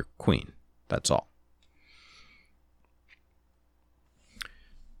from your queen. That's all.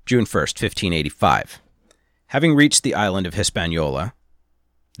 June 1st, 1585. Having reached the island of Hispaniola,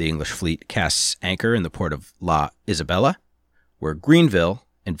 the English fleet casts anchor in the port of La Isabela, where Grenville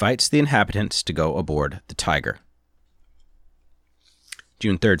invites the inhabitants to go aboard the Tiger.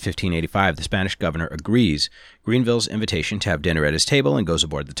 June 3rd, 1585, the Spanish governor agrees Grenville's invitation to have dinner at his table and goes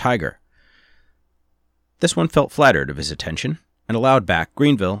aboard the Tiger. This one felt flattered of his attention and allowed back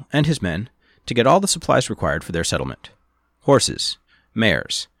Grenville and his men to get all the supplies required for their settlement: horses,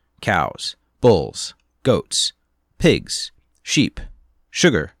 mares, cows, bulls, goats, pigs, sheep,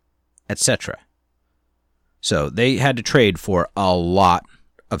 sugar, etc. So they had to trade for a lot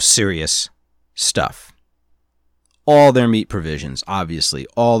of serious stuff. All their meat provisions, obviously,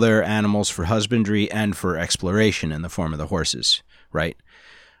 all their animals for husbandry and for exploration in the form of the horses, right?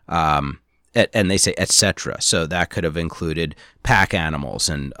 And they say etc. So that could have included pack animals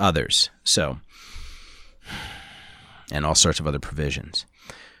and others. So, and all sorts of other provisions.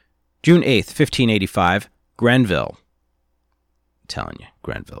 June 8th, 1585, Grenville. I'm telling you,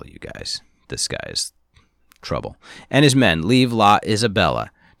 Grenville, you guys, this guy is trouble. And his men leave La Isabela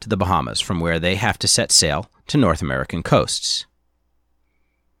to the Bahamas, from where they have to set sail to North American coasts.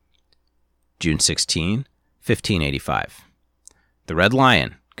 June 16, 1585. The Red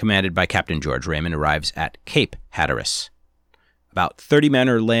Lion, commanded by Captain George Raymond, arrives at Cape Hatteras. About 30 men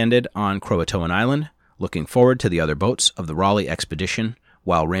are landed on Croatoan Island, looking forward to the other boats of the Raleigh expedition,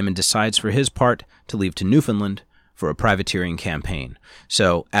 while Raymond decides for his part to leave to Newfoundland for a privateering campaign.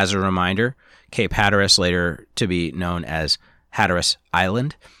 So, as a reminder, Cape Hatteras, later to be known as Hatteras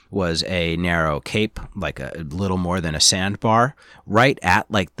Island, was a narrow cape, like a little more than a sandbar, right at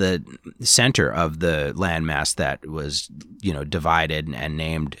like the center of the landmass that was, divided and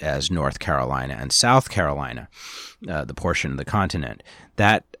named as North Carolina and South Carolina, the portion of the continent.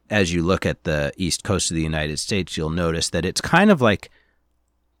 That, as you look at the east coast of the United States, you'll notice that it's kind of like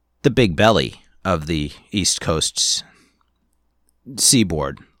the big belly of the East Coast's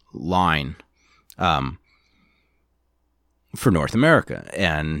seaboard line for North America.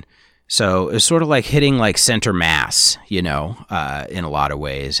 And so it's sort of like hitting like center mass, in a lot of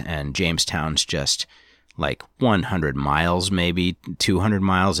ways. And Jamestown's just like 100 miles, maybe 200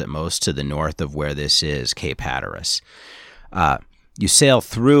 miles at most to the north of where this is, Cape Hatteras. You sail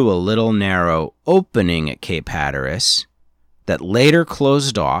through a little narrow opening at Cape Hatteras that later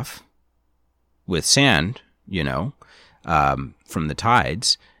closed off with sand, from the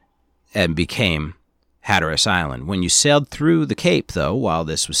tides, and became Hatteras Island. When you sailed through the Cape, though, while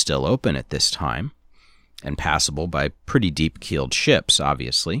this was still open at this time, and passable by pretty deep-keeled ships,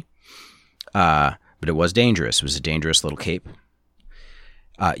 obviously, but it was dangerous. It was a dangerous little cape.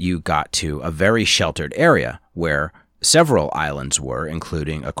 You got to a very sheltered area where several islands were,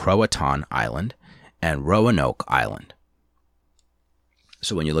 including a Croatoan Island and Roanoke Island.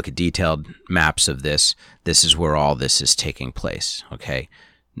 So when you look at detailed maps of this, this is where all this is taking place, okay?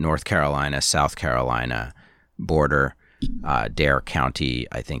 North Carolina, South Carolina border. Dare County,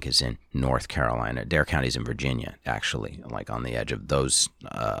 I think, is in North Carolina. Dare County is in Virginia, actually, like on the edge of those,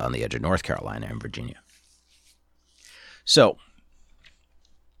 on the edge of North Carolina and Virginia. So,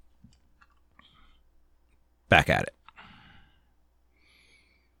 back at it.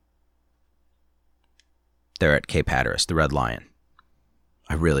 They're at Cape Hatteras, the Red Lion.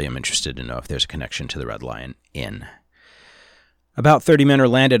 I really am interested to know if there's a connection to the Red Lion Inn. About 30 men are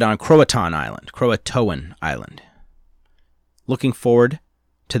landed on Croatoan Island, looking forward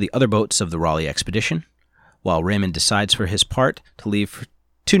to the other boats of the Raleigh expedition, while Raymond decides for his part to leave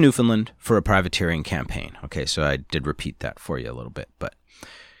to Newfoundland for a privateering campaign. Okay, so I did repeat that for you a little bit, but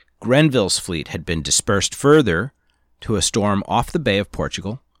Grenville's fleet had been dispersed further to a storm off the Bay of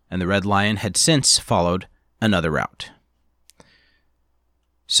Portugal, and the Red Lion had since followed another route.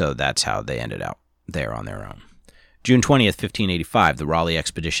 So that's how they ended up there on their own. June 20th, 1585, the Raleigh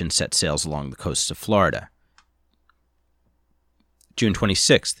expedition set sails along the coasts of Florida. June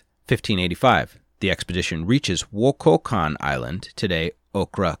 26th, 1585, the expedition reaches Wokokan Island, today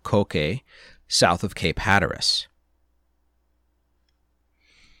Ocracoke, south of Cape Hatteras.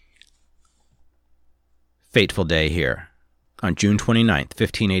 Fateful day here. On June 29th,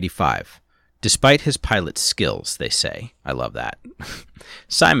 1585, despite his pilot's skills, they say, I love that,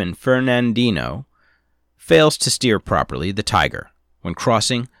 Simon Fernandino fails to steer properly the Tiger when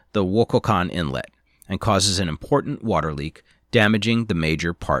crossing the Wokokan Inlet and causes an important water leak, damaging the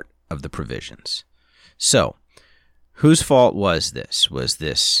major part of the provisions. So, whose fault was this? Was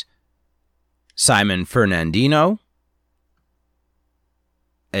this Simon Fernandino,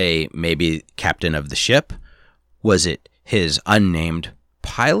 a maybe captain of the ship? Was it his unnamed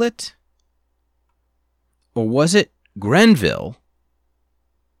pilot? Or was it Grenville,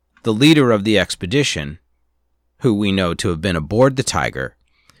 the leader of the expedition, who we know to have been aboard the Tiger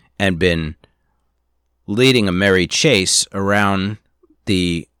and been leading a merry chase around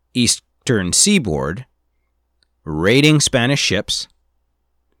the eastern seaboard, raiding Spanish ships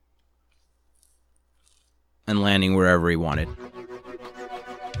and landing wherever he wanted?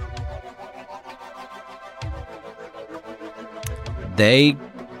 They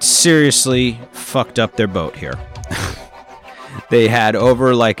seriously fucked up their boat here. They had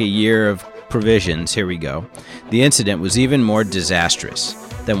over like a year of provisions. Here we go. The incident was even more disastrous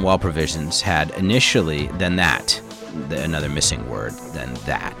than while provisions had initially, another missing word, than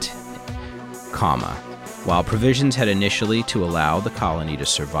that, comma. While provisions had initially to allow the colony to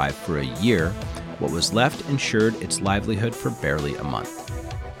survive for a year, what was left ensured its livelihood for barely a month.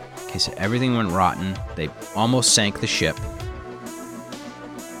 Okay, so everything went rotten. They almost sank the ship.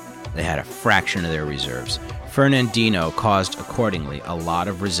 They had a fraction of their reserves. Fernandino caused, accordingly, a lot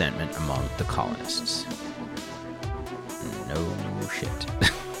of resentment among the colonists. No shit.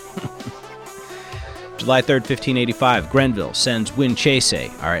 July 3rd, 1585, Grenville sends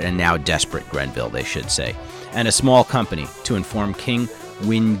Winchese, all right, a now desperate Grenville, they should say, and a small company to inform King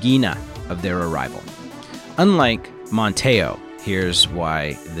Wingina of their arrival. Unlike Montejo, here's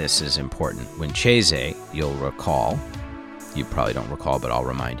why this is important. Winchese, you'll recall, you probably don't recall, but I'll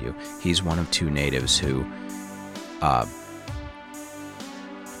remind you, he's one of two natives who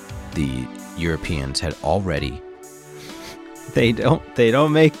the Europeans had already, they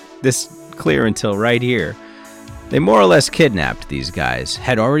don't make this clear until right here. They more or less kidnapped these guys,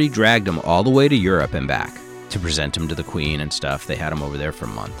 had already dragged them all the way to Europe and back to present them to the Queen and stuff. They had them over there for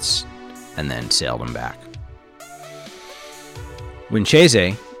months and then sailed them back.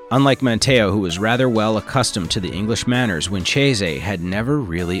 Winchese, unlike Montejo, who was rather well accustomed to the English manners, Winchese had never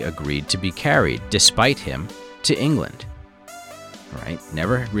really agreed to be carried, despite him, to England. Right?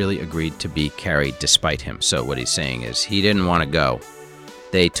 Never really agreed to be carried despite him. So what he's saying is he didn't want to go.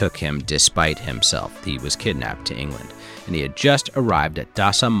 They took him despite himself. He was kidnapped to England, and he had just arrived at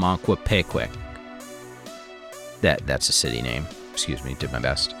Dasamaquapay. That's a city name. Excuse me, did my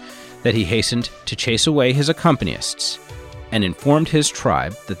best. That he hastened to chase away his accompanists and informed his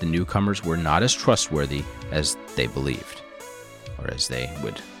tribe that the newcomers were not as trustworthy as they believed, or as they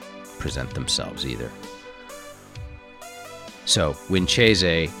would present themselves either. So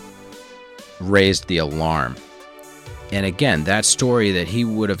Winchese raised the alarm. And again, that story that he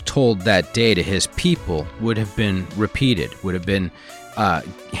would have told that day to his people would have been repeated, would have been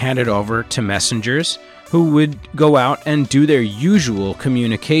handed over to messengers who would go out and do their usual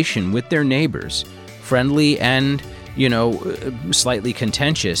communication with their neighbors, friendly and, slightly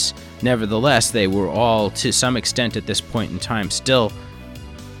contentious. Nevertheless, they were all, to some extent at this point in time, still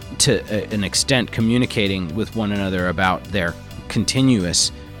to an extent communicating with one another about their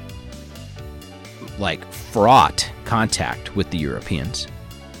continuous, fraught contact with the Europeans.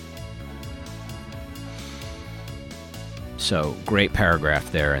 So, great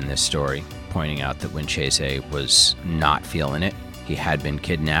paragraph there in this story, pointing out that Winchese was not feeling it. He had been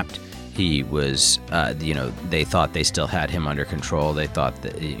kidnapped. He was, they thought they still had him under control. They thought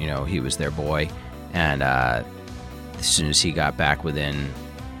that, he was their boy. And as soon as he got back within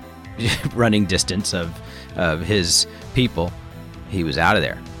running distance of his people, he was out of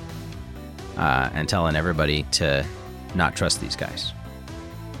there. And telling everybody to not trust these guys.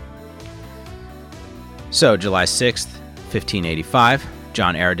 So, July 6th, 1585,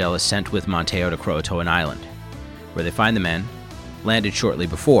 John Arundel is sent with Montejo to Croatoan Island, where they find the men, landed shortly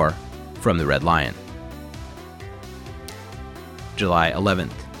before, from the Red Lion. July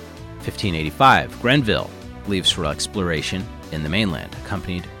 11th, 1585, Grenville leaves for exploration in the mainland,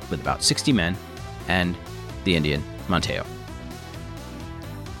 accompanied with about 60 men and the Indian Montejo.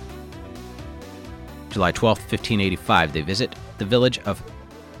 July 12th, 1585, they visit the village of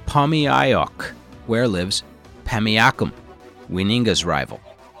Pamiayok, where lives Pamiakum, Wininga's rival.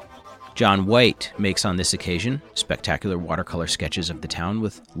 John White makes on this occasion spectacular watercolor sketches of the town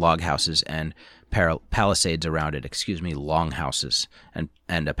with log houses and palisades around it. Longhouses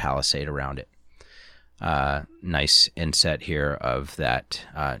and a palisade around it. Nice inset here of that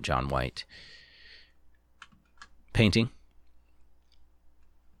John White painting.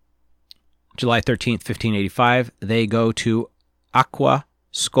 July 13th, 1585, they go to Aqua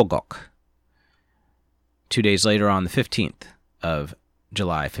Skogok. 2 days later, on the 15th of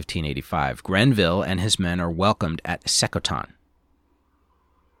July, 1585, Grenville and his men are welcomed at Sekotan.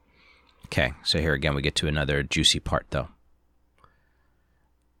 Okay, so here again we get to another juicy part, though.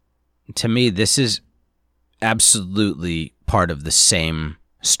 To me, this is absolutely part of the same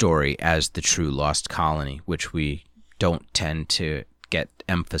story as the True Lost Colony, which we don't tend to get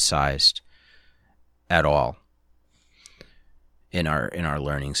emphasized at all in our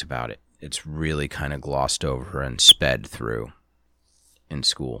learnings about it. It's really kind of glossed over and sped through in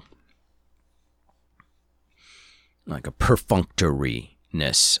school. Like a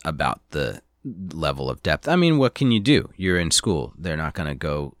perfunctoriness about the level of depth. I mean, what can you do? You're in school. They're not going to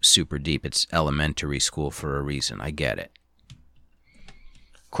go super deep. It's elementary school for a reason. I get it.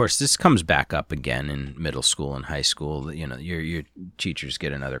 Of course, this comes back up again in middle school and high school. Your teachers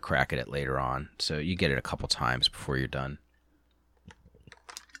get another crack at it later on. So you get it a couple times before you're done.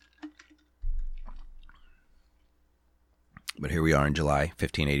 But here we are in July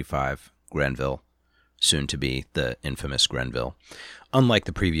 1585, Grenville, soon to be the infamous Grenville. Unlike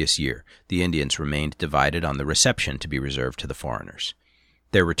the previous year, the Indians remained divided on the reception to be reserved to the foreigners.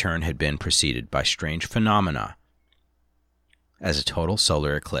 Their return had been preceded by strange phenomena, as a total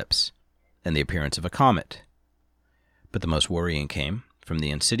solar eclipse and the appearance of a comet. But the most worrying came from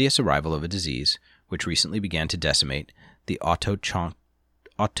the insidious arrival of a disease which recently began to decimate the autochthonous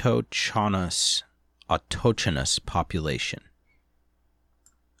autochthonous population.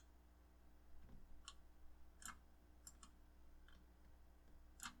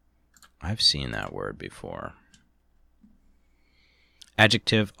 I've seen that word before.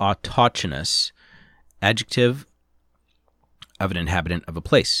 Adjective, autochthonous, adjective of an inhabitant of a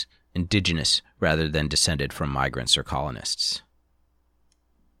place, indigenous rather than descended from migrants or colonists.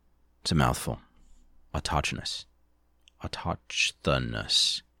 It's a mouthful. Autochthonous.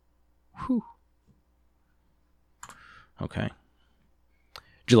 Autochthonous. Whew. Okay.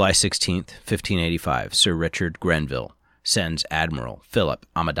 July 16th, 1585, Sir Richard Grenville sends Admiral Philip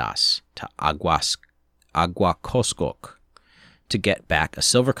Amadas to Aguascocok to get back a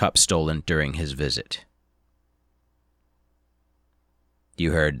silver cup stolen during his visit.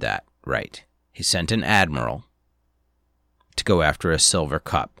 You heard that right. He sent an admiral to go after a silver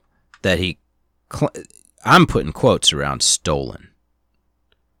cup that I'm putting quotes around stolen.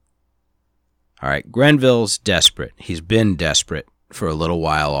 All right, Grenville's desperate. He's been desperate for a little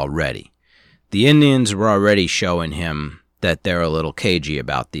while already. The Indians were already showing him that they're a little cagey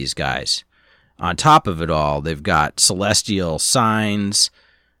about these guys. On top of it all, they've got celestial signs,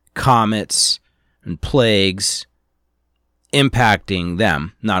 comets, and plagues impacting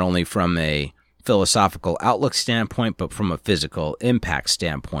them, not only from a philosophical outlook standpoint, but from a physical impact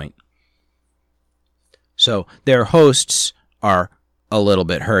standpoint. So their hosts are a little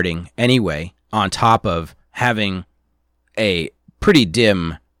bit hurting anyway, on top of having a pretty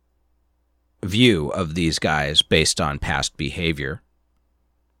dim view of these guys based on past behavior.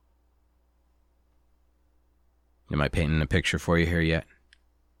 Am I painting a picture for you here yet?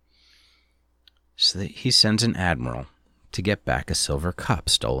 So he sends an admiral to get back a silver cup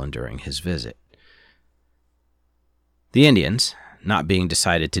stolen during his visit. The Indians, not being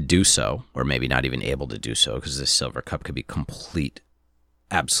decided to do so, or maybe not even able to do so, because this silver cup could be complete,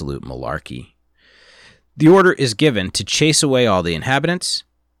 absolute malarkey. The order is given to chase away all the inhabitants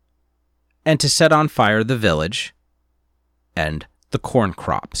and to set on fire the village and the corn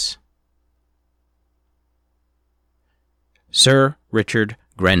crops. Sir Richard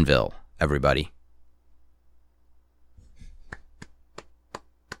Grenville, everybody.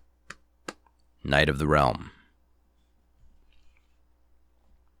 Knight of the Realm.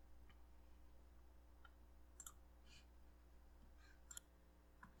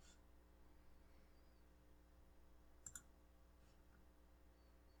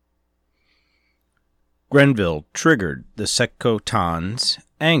 Grenville triggered the Secotans'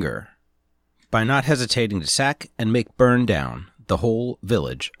 anger by not hesitating to sack and make burn down the whole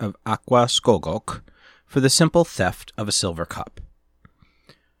village of Aguascocok for the simple theft of a silver cup.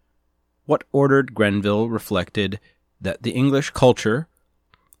 What ordered Grenville reflected that the English culture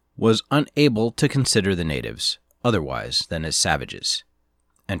was unable to consider the natives otherwise than as savages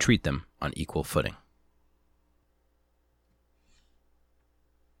and treat them on equal footing.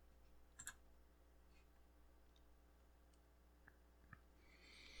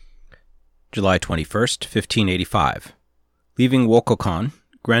 July 21st, 1585. Leaving Wokokan,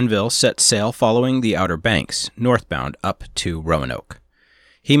 Grenville set sail following the Outer Banks, northbound up to Roanoke.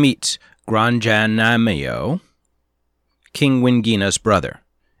 He meets Granjanamio, King Wingina's brother,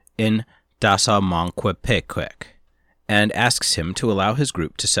 in Dasamonquepequek, and asks him to allow his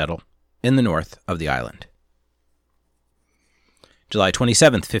group to settle in the north of the island. July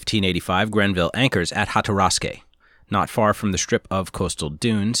 27th, 1585, Grenville anchors at Hataraske, not far from the strip of coastal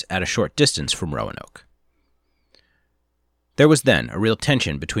dunes at a short distance from Roanoke. There was then a real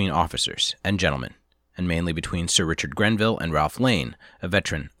tension between officers and gentlemen, and mainly between Sir Richard Grenville and Ralph Lane, a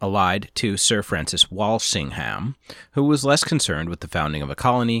veteran allied to Sir Francis Walsingham, who was less concerned with the founding of a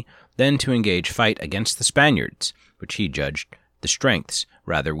colony than to engage fight against the Spaniards, which he judged the strengths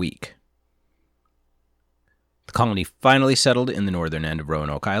rather weak. The colony finally settled in the northern end of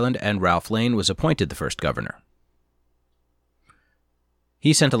Roanoke Island, and Ralph Lane was appointed the first governor.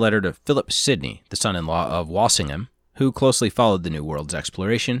 He sent a letter to Philip Sidney, the son-in-law of Walsingham, who closely followed the New World's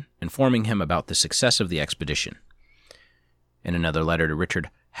exploration, informing him about the success of the expedition. In another letter to Richard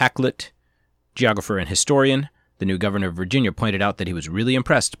Hakluyt, geographer and historian, the new governor of Virginia pointed out that he was really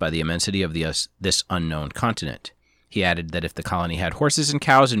impressed by the immensity of this unknown continent. He added that if the colony had horses and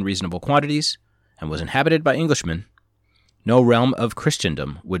cows in reasonable quantities and was inhabited by Englishmen, no realm of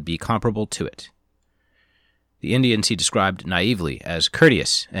Christendom would be comparable to it. The Indians he described naively as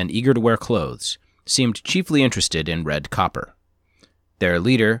courteous and eager to wear clothes, seemed chiefly interested in red copper. Their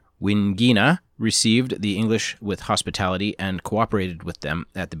leader, Wingina, received the English with hospitality and cooperated with them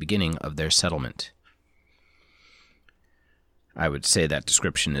at the beginning of their settlement. I would say that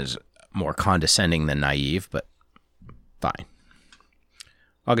description is more condescending than naive, but fine.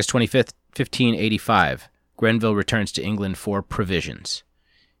 August 25th, 1585, Grenville returns to England for provisions.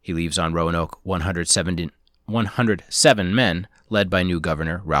 He leaves on Roanoke 107 men, led by new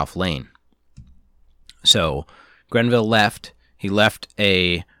governor Ralph Lane. So Grenville left. He left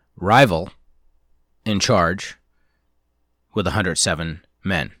a rival in charge with 107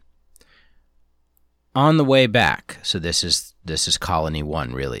 men. On the way back, so this is Colony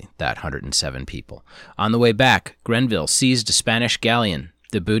 1, really, that 107 people. On the way back, Grenville seized a Spanish galleon,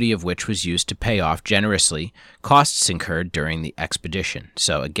 the booty of which was used to pay off generously costs incurred during the expedition.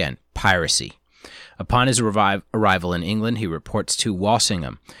 So again, piracy. Upon his arrival in England, he reports to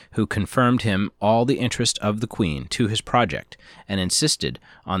Walsingham, who confirmed him all the interest of the Queen to his project and insisted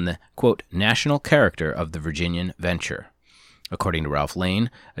on the, quote, national character of the Virginian venture. According to Ralph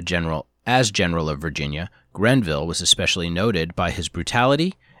Lane, as General of Virginia, Grenville was especially noted by his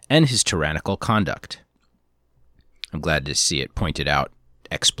brutality and his tyrannical conduct. I'm glad to see it pointed out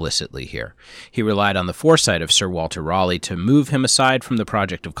explicitly here. He relied on the foresight of Sir Walter Raleigh to move him aside from the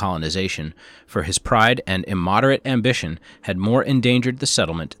project of colonization, for his pride and immoderate ambition had more endangered the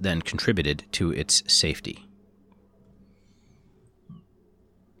settlement than contributed to its safety.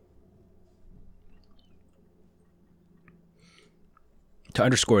 To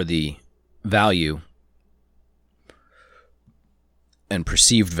underscore the value and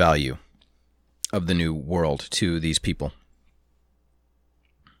perceived value of the New World to these people,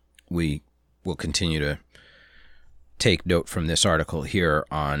 we will continue to take note from this article here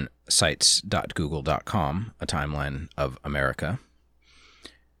on sites.google.com, a timeline of America.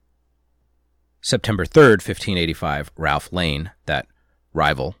 September 3rd, 1585, Ralph Lane, that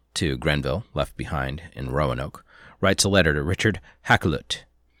rival to Grenville left behind in Roanoke, writes a letter to Richard Hakluyt,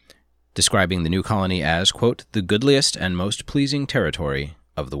 describing the new colony as, quote, the goodliest and most pleasing territory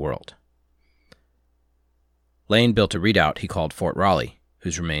of the world. Lane built a redoubt he called Fort Raleigh,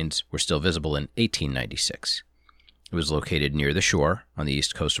 whose remains were still visible in 1896. It was located near the shore on the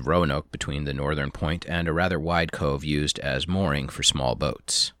east coast of Roanoke between the northern point and a rather wide cove used as mooring for small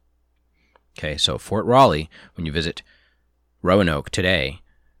boats. Okay, so Fort Raleigh, when you visit Roanoke today,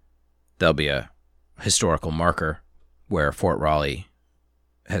 there'll be a historical marker where Fort Raleigh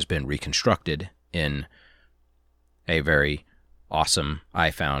has been reconstructed in a very awesome,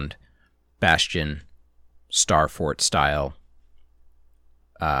 I found, bastion, star fort style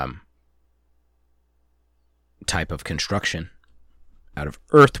type of construction out of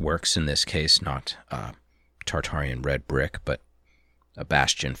earthworks in this case, not Tartarian red brick, but a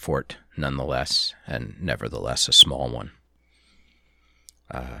bastion fort nonetheless, and nevertheless a small one.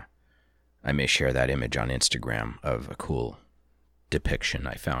 I may share that image on Instagram of a cool depiction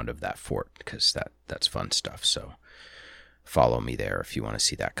I found of that fort, because that's fun stuff. So follow me there if you want to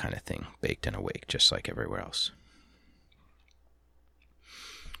see that kind of thing baked and awake, just like everywhere else.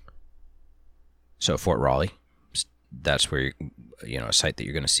 So Fort Raleigh, that's where, a site that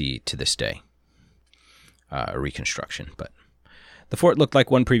you're going to see to this day, a reconstruction. But the fort looked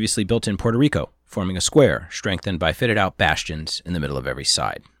like one previously built in Puerto Rico, forming a square strengthened by fitted-out bastions in the middle of every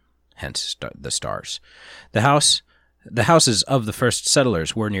side, hence the stars. The houses of the first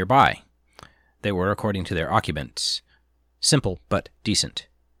settlers were nearby. They were, according to their occupants, simple but decent.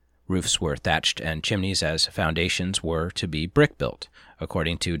 Roofs were thatched and chimneys as foundations were to be brick-built,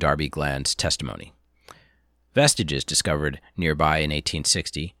 according to Darby Gland's testimony. Vestiges discovered nearby in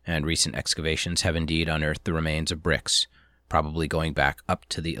 1860 and recent excavations have indeed unearthed the remains of bricks, probably going back up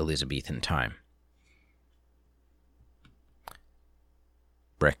to the Elizabethan time.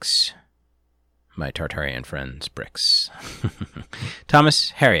 Bricks. My Tartarian friends, bricks.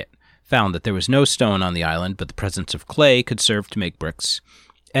 Thomas Harriot found that there was no stone on the island, but the presence of clay could serve to make bricks,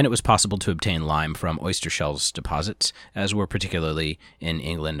 and it was possible to obtain lime from oyster shells deposits, as were particularly in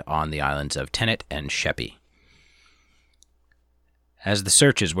England on the islands of Thanet and Sheppey. As the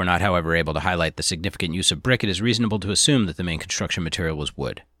searches were not, however, able to highlight the significant use of brick, it is reasonable to assume that the main construction material was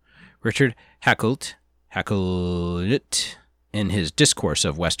wood. Richard Hakluyt, in his Discourse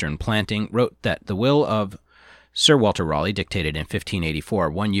of Western Planting, wrote that the will of Sir Walter Raleigh, dictated in 1584,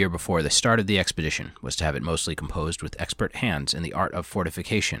 1 year before the start of the expedition, was to have it mostly composed with expert hands in the art of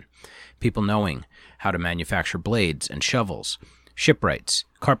fortification, people knowing how to manufacture blades and shovels, shipwrights,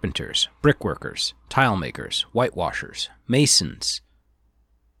 carpenters, brickworkers, tile makers, whitewashers, masons,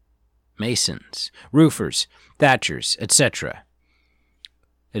 roofers, thatchers, etc.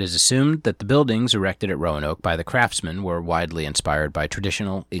 It is assumed that the buildings erected at Roanoke by the craftsmen were widely inspired by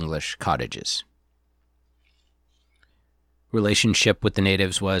traditional English cottages. Relationship with the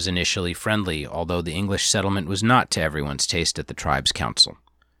natives was initially friendly, although the English settlement was not to everyone's taste at the tribe's council.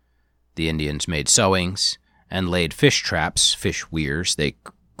 The Indians made sowings and laid fish traps, fish weirs they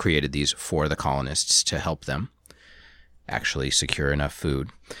created these for the colonists to help them actually secure enough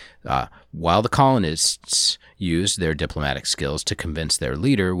food, while the colonists used their diplomatic skills to convince their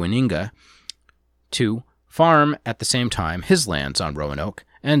leader, Wininga, to farm at the same time his lands on Roanoke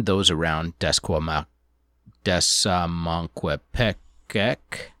and those around Desquamaquepec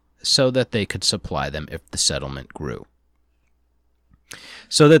so that they could supply them if the settlement grew.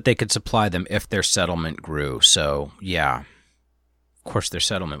 So yeah, of course their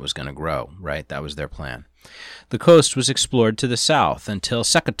settlement was going to grow, right? That was their plan. The coast was explored to the south until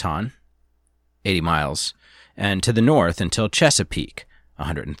Secauton, 80 miles, and to the north until Chesapeake,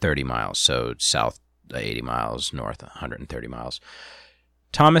 130 miles. So south 80 miles, north 130 miles.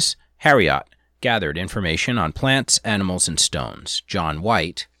 Thomas Harriot gathered information on plants, animals, and stones. John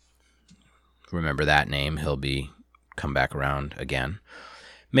White, remember that name, he'll come back around again,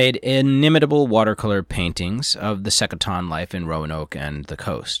 made inimitable watercolor paintings of the Secauton life in Roanoke and the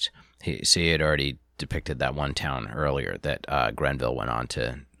coast. He had already depicted that one town earlier that Grenville went on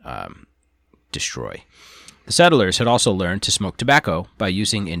to destroy. The settlers had also learned to smoke tobacco by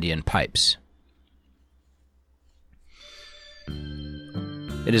using Indian pipes.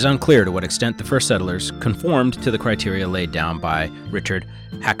 It is unclear to what extent the first settlers conformed to the criteria laid down by Richard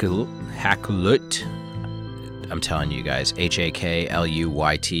Hakluyt. I'm telling you guys, Hakluyt.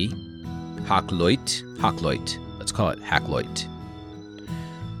 Hakluyt. Let's call it Hakluyt.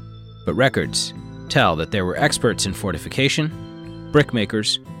 But records tell that there were experts in fortification,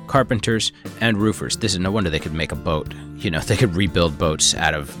 brickmakers, carpenters, and roofers. This is no wonder they could make a boat. They could rebuild boats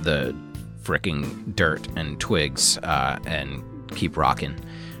out of the fricking dirt and twigs and keep rocking.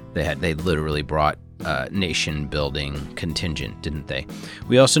 They literally brought a nation-building contingent, didn't they?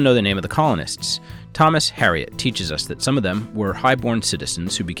 We also know the name of the colonists. Thomas Harriot teaches us that some of them were high-born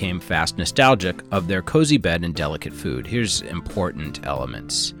citizens who became fast nostalgic of their cozy bed and delicate food. Here's important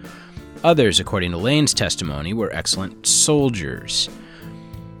elements. Others, according to Lane's testimony, were excellent soldiers.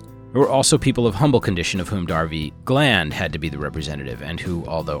 There were also people of humble condition of whom Darby Gland had to be the representative, and who,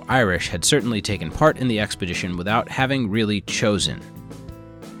 although Irish, had certainly taken part in the expedition without having really chosen.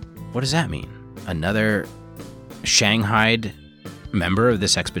 What does that mean? Another shanghaied member of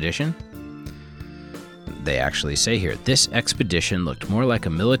this expedition? They actually say here, this expedition looked more like a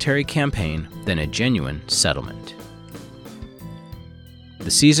military campaign than a genuine settlement.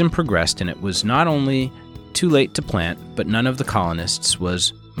 The season progressed, and it was not only too late to plant, but none of the colonists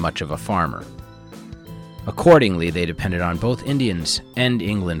was much of a farmer. Accordingly, they depended on both Indians and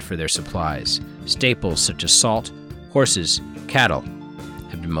England for their supplies. Staples such as salt, horses, cattle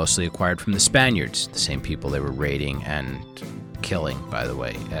had been mostly acquired from the Spaniards, the same people they were raiding and killing, by the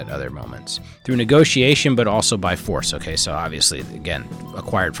way, at other moments, through negotiation, but also by force. Okay, so obviously, again,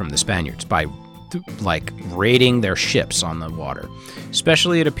 acquired from the Spaniards by raiding their ships on the water.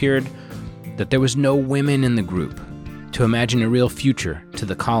 Especially, it appeared that there was no women in the group to imagine a real future to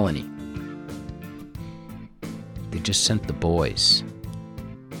the colony. They just sent the boys.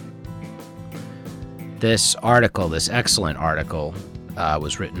 This excellent article,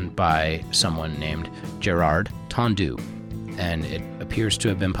 was written by someone named Gerard Tondu, and it appears to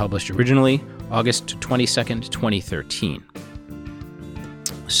have been published originally August 22nd, 2013.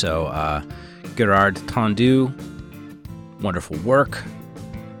 So, Gerard Tondu, wonderful work.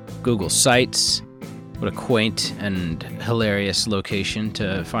 Google Sites, what a quaint and hilarious location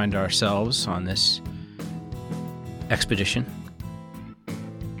to find ourselves on this expedition.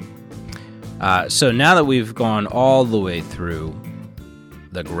 So now that we've gone all the way through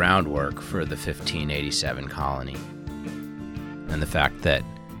the groundwork for the 1587 colony, and the fact that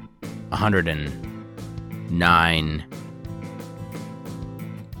 109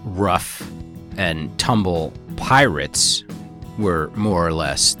 rough and tumble pirates were more or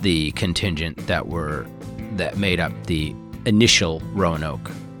less the contingent that made up the initial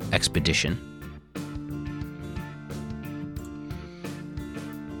Roanoke expedition,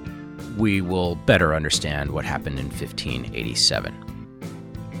 we will better understand what happened in 1587.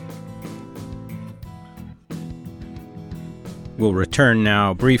 We'll return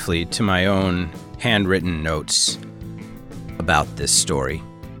now briefly to my own handwritten notes about this story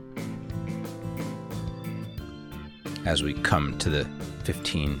as we come to the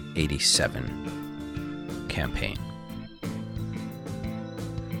 1587 campaign.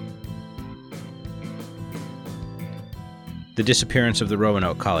 The disappearance of the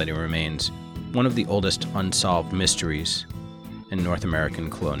Roanoke colony remains one of the oldest unsolved mysteries in North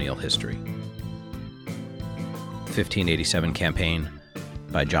American colonial history. The 1587 campaign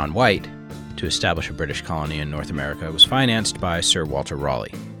by John White to establish a British colony in North America was financed by Sir Walter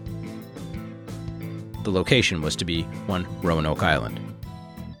Raleigh. The location was to be one Roanoke Island.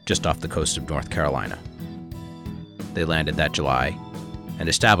 just off the coast of North Carolina. They landed that July and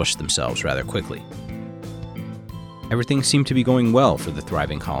established themselves rather quickly. Everything seemed to be going well for the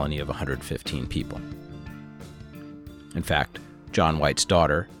thriving colony of 115 people. In fact, John White's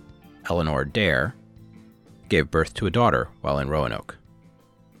daughter, Eleanor Dare, gave birth to a daughter while in Roanoke.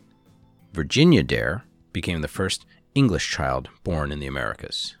 Virginia Dare became the first English child born in the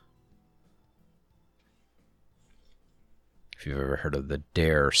Americas. If you've ever heard of the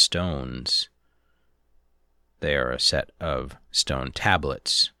Dare Stones, they are a set of stone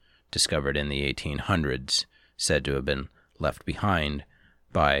tablets discovered in the 1800s, said to have been left behind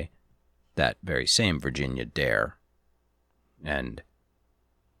by that very same Virginia Dare, and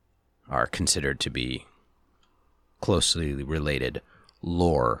are considered to be closely related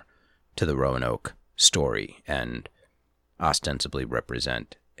lore to the Roanoke story and ostensibly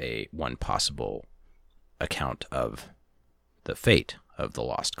represent one possible account of the fate of the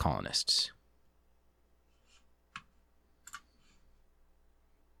lost colonists.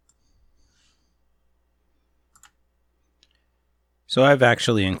 So I've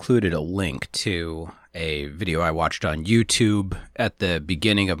actually included a link to a video I watched on YouTube at the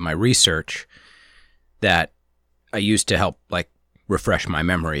beginning of my research that I used to help refresh my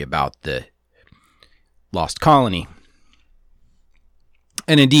memory about the lost colony.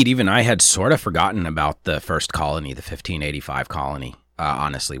 And indeed, even I had sort of forgotten about the first colony, the 1585 colony,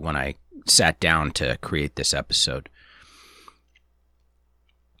 honestly, when I sat down to create this episode.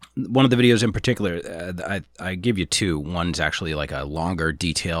 One of the videos in particular, I give you two. One's actually like a longer,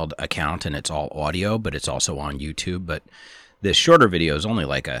 detailed account, and it's all audio, but it's also on YouTube. But this shorter video is only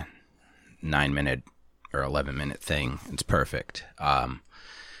like a 9-minute or 11-minute thing. It's perfect. And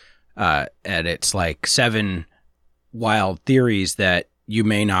it's like 7 wild theories that you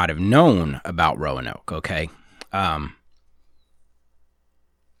may not have known about Roanoke, okay? So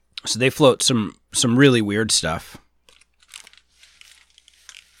they float some really weird stuff,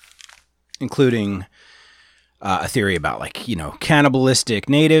 including a theory about, cannibalistic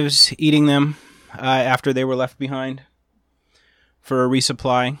natives eating them after they were left behind for a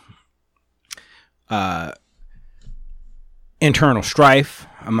resupply. Internal strife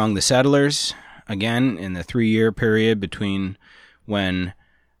among the settlers, again, in the 3-year period between when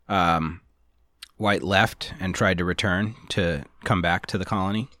White left and tried to return to come back to the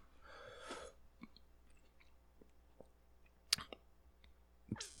colony.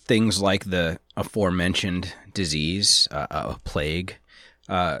 Things like the aforementioned disease, a plague,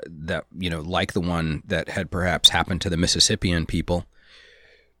 that, like the one that had perhaps happened to the Mississippian people.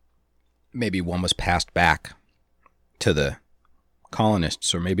 Maybe one was passed back to the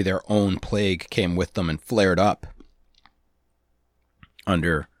colonists, or maybe their own plague came with them and flared up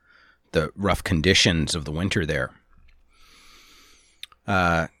under the rough conditions of the winter there.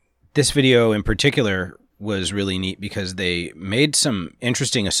 This video in particular was really neat because they made some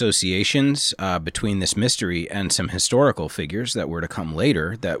interesting associations between this mystery and some historical figures that were to come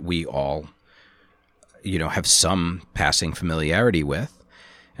later that we all, have some passing familiarity with.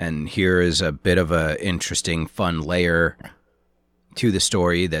 And here is a bit of a interesting, fun layer to the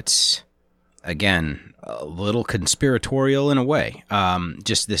story that's, again, a little conspiratorial in a way.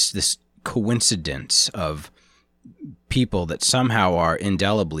 Just this coincidence of people that somehow are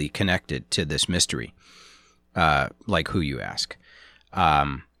indelibly connected to this mystery. Like who, you ask?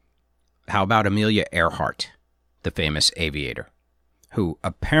 How about Amelia Earhart, the famous aviator, who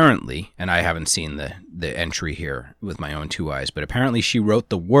apparently, and I haven't seen the entry here with my own 2 eyes, but apparently she wrote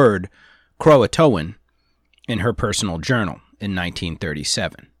the word Croatoan in her personal journal in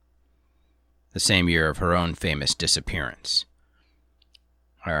 1937, the same year of her own famous disappearance.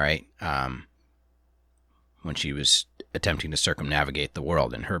 All right, when she was attempting to circumnavigate the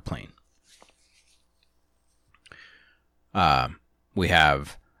world in her plane. We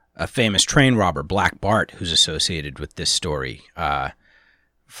have a famous train robber, Black Bart, who's associated with this story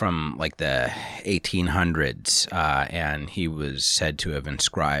from the 1800s, and he was said to have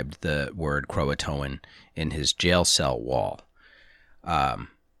inscribed the word Croatoan in his jail cell wall.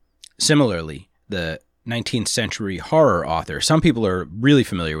 Similarly, the 19th century horror author, some people are really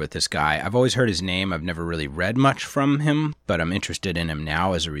familiar with this guy. I've always heard his name. I've never really read much from him, but I'm interested in him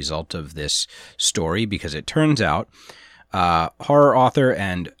now as a result of this story, because it turns out horror author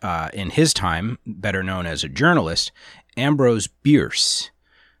and, in his time, better known as a journalist, Ambrose Bierce,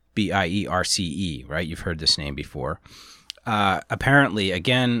 Bierce, right? You've heard this name before. Apparently,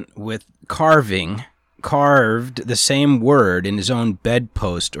 again, with carved the same word in his own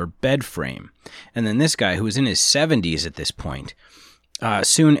bedpost or bed frame. And then this guy, who was in his 70s at this point,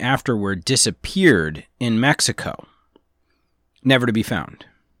 soon afterward disappeared in Mexico, never to be found.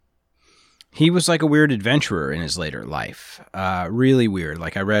 he was like a weird adventurer in his later life. Really weird.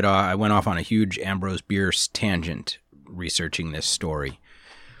 Like I went off on a huge Ambrose Bierce tangent researching this story.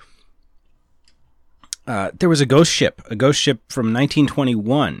 There was a ghost ship from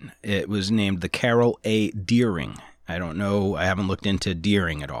 1921. It was named the Carroll A. Deering. I don't know. I haven't looked into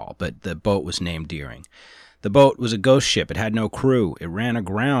Deering at all, but the boat was named Deering. The boat was a ghost ship. It had no crew. It ran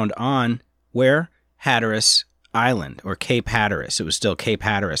aground on where? Hatteras Island, or Cape Hatteras. It was still Cape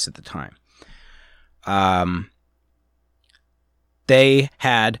Hatteras at the time. They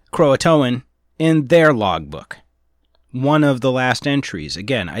had Croatoan in their logbook. One of the last entries.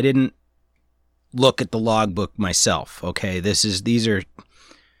 Again, I didn't look at the logbook myself. Okay, these are,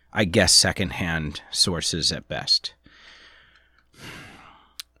 I guess, secondhand sources at best.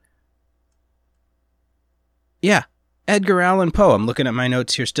 Yeah, Edgar Allan Poe. I'm looking at my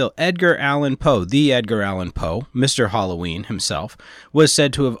notes here still. Edgar Allan Poe, the Edgar Allan Poe, Mr. Halloween himself, was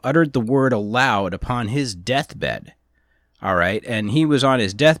said to have uttered the word aloud upon his deathbed. All right, and he was on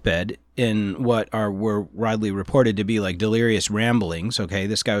his deathbed in what were widely reported to be like delirious ramblings. Okay,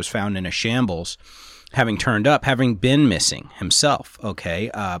 this guy was found in a shambles, having been missing himself.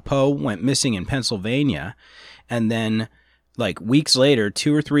 Okay, Poe went missing in Pennsylvania, and then like weeks later,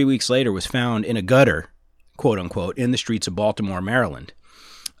 2 or 3 weeks later, was found in a gutter, quote unquote, in the streets of Baltimore, Maryland,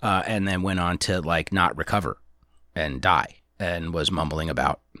 and then went on to like not recover and die, and was mumbling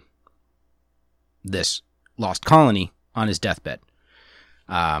about this lost colony on his deathbed.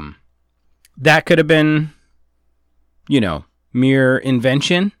 That could have been, mere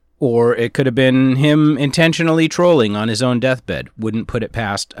invention, or it could have been him intentionally trolling on his own deathbed. Wouldn't put it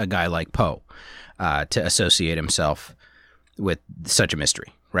past a guy like Poe to associate himself with such a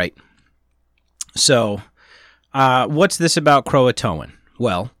mystery, right? So, what's this about Croatoan?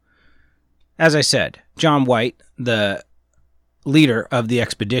 Well, as I said, John White, the leader of the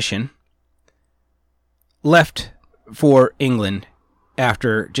expedition, left for England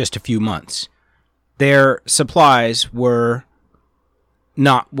after just a few months. Their supplies were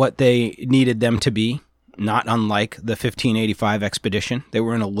not what they needed them to be, not unlike the 1585 expedition. They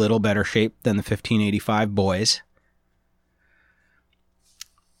were in a little better shape than the 1585 boys.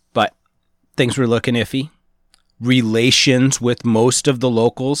 But things were looking iffy. Relations with most of the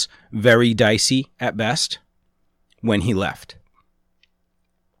locals very dicey at best when he left.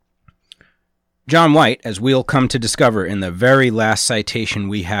 John White, as we'll come to discover in the very last citation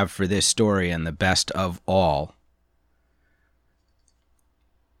we have for this story and the best of all,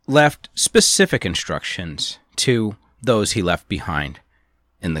 left specific instructions to those he left behind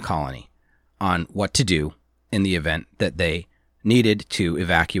in the colony on what to do in the event that they needed to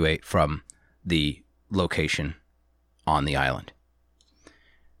evacuate from the location on the island.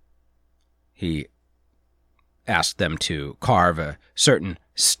 He asked them to carve a certain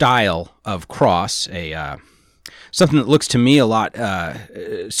style of cross, something that looks to me a lot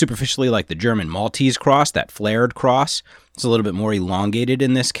superficially like the German Maltese cross, that flared cross. It's a little bit more elongated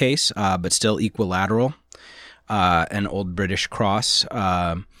in this case, but still equilateral. An old British cross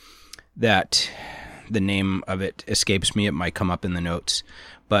that the name of it escapes me. It might come up in the notes.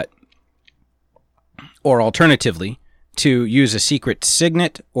 Or alternatively, to use a secret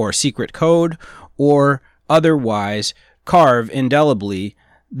signet or secret code, or otherwise carve indelibly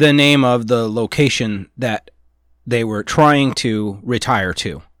the name of the location that they were trying to retire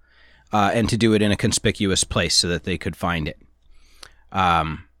to, and to do it in a conspicuous place so that they could find it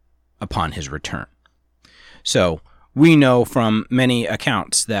upon his return. So we know from many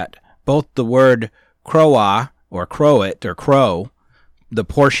accounts that both the word Croa or Crowit or Crow, the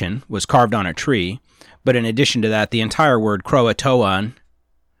portion, was carved on a tree, but in addition to that, the entire word Croatoan,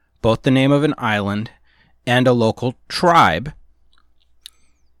 both the name of an island and a local tribe,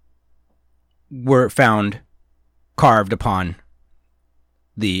 were found carved upon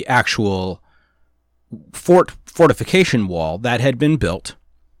the actual fortification wall that had been built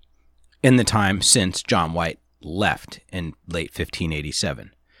in the time since John White left in late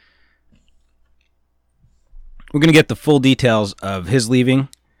 1587. We're going to get the full details of his leaving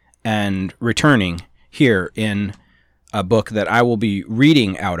and returning here in a book that I will be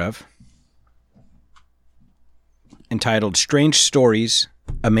reading out of, entitled Strange Stories,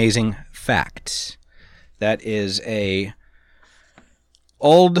 Amazing Facts. That is a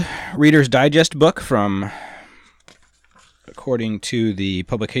old Reader's Digest book from, according to the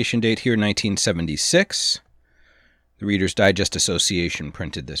publication date here, 1976. The Reader's Digest Association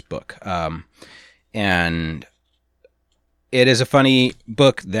printed this book. And it is a funny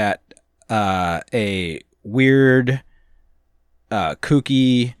book that a weird,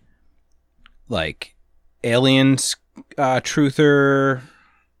 kooky, like, aliens truther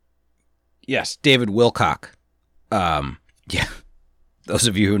Yes, David Wilcock. Yeah, those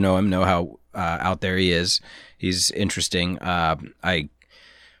of you who know him know how out there he is. He's interesting. I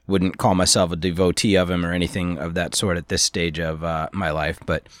wouldn't call myself a devotee of him or anything of that sort at this stage of my life,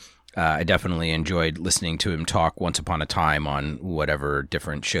 but I definitely enjoyed listening to him talk once upon a time on whatever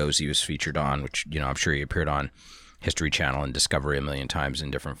different shows he was featured on, which, I'm sure he appeared on History Channel and Discovery a million times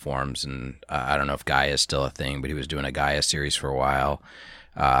in different forms. And I don't know if Gaia is still a thing, but he was doing a Gaia series for a while.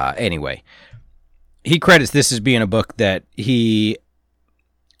 Anyway, he credits this as being a book that he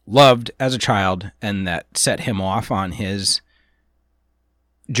loved as a child and that set him off on his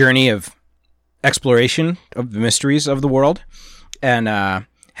journey of exploration of the mysteries of the world. And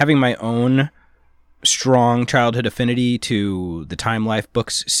having my own strong childhood affinity to the Time Life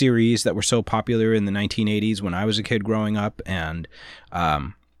books series that were so popular in the 1980s when I was a kid growing up, and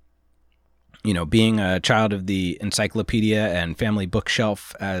being a child of the encyclopedia and family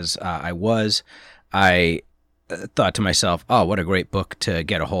bookshelf as I thought to myself, oh, what a great book to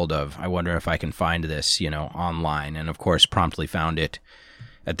get a hold of. I wonder if I can find this, online. And of course, promptly found it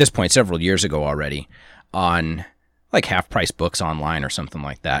at this point several years ago already on like Half Price Books online or something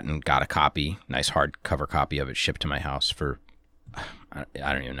like that, and got a copy, nice hardcover copy of it shipped to my house for, I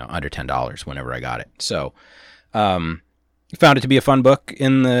don't even know, under $10 whenever I got it. So, found it to be a fun book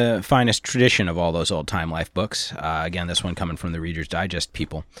in the finest tradition of all those old Time Life books. Again, this one coming from the Reader's Digest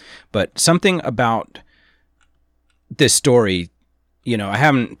people. But something about this story, I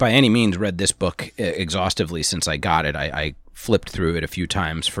haven't by any means read this book exhaustively since I got it. I flipped through it a few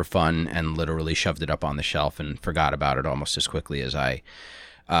times for fun and literally shoved it up on the shelf and forgot about it almost as quickly as I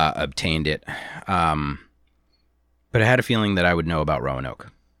obtained it. But I had a feeling that I would know about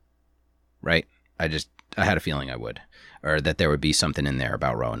Roanoke, right? I had a feeling I would, or that there would be something in there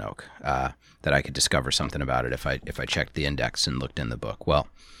about Roanoke, that I could discover something about it if I checked the index and looked in the book. Well,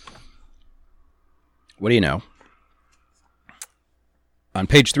 what do you know? On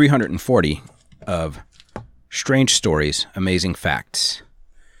page 340 of Strange Stories, Amazing Facts,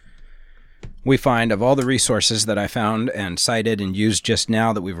 we find, of all the resources that I found and cited and used just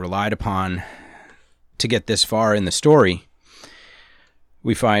now that we've relied upon to get this far in the story,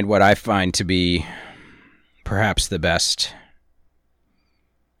 we find what I find to be perhaps the best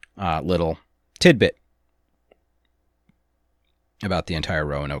little tidbit about the entire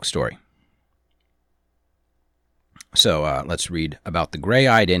Roanoke story. So let's read about the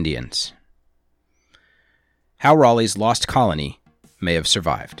Gray-Eyed Indians. How Raleigh's lost colony may have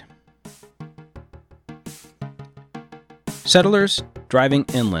survived. Settlers driving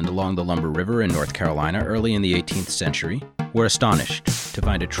inland along the Lumber River in North Carolina early in the 18th century were astonished to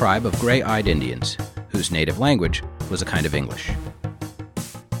find a tribe of gray-eyed Indians whose native language was a kind of English.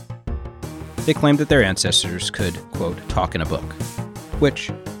 They claimed that their ancestors could, quote, talk in a book,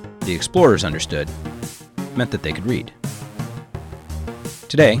 which, the explorers understood, meant that they could read.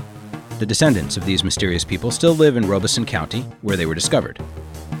 Today, the descendants of these mysterious people still live in Robeson County, where they were discovered.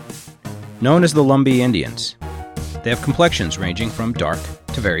 Known as the Lumbee Indians, they have complexions ranging from dark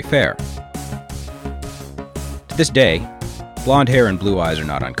to very fair. To this day, blonde hair and blue eyes are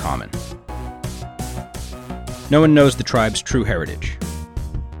not uncommon. No one knows the tribe's true heritage,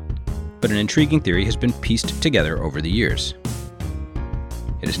 but an intriguing theory has been pieced together over the years.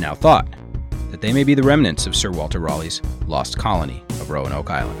 It is now thought that they may be the remnants of Sir Walter Raleigh's lost colony of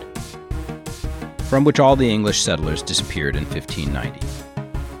Roanoke Island, from which all the English settlers disappeared in 1590.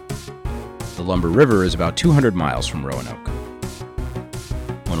 The Lumber River is about 200 miles from Roanoke.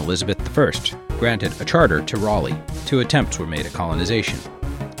 When Elizabeth I granted a charter to Raleigh, 2 attempts were made at colonization.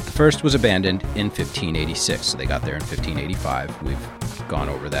 The first was abandoned in 1586, so they got there in 1585. We've gone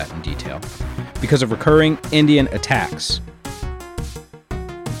over that in detail. Because of recurring Indian attacks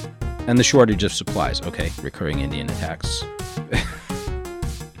and the shortage of supplies. Okay, recurring Indian attacks. I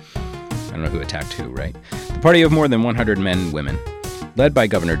don't know who attacked who, right? The party of more than 100 men and women, led by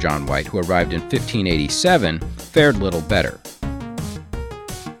Governor John White, who arrived in 1587, fared little better.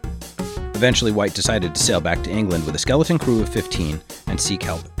 Eventually, White decided to sail back to England with a skeleton crew of 15 and seek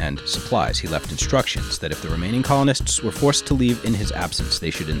help and supplies. He left instructions that if the remaining colonists were forced to leave in his absence, they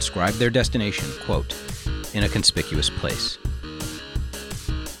should inscribe their destination, quote, in a conspicuous place.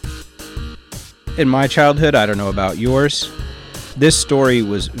 In my childhood, I don't know about yours, this story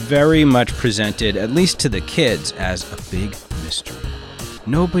was very much presented, at least to the kids, as a big mystery.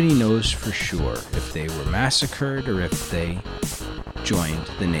 Nobody knows for sure if they were massacred or if they joined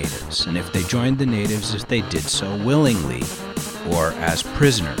the natives. And if they joined the natives, if they did so willingly or as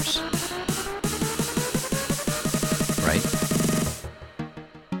prisoners. Right?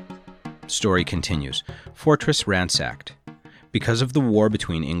 Story continues. Fortress ransacked. because of the war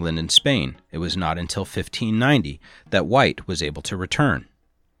between England and Spain. It was not until 1590 that White was able to return.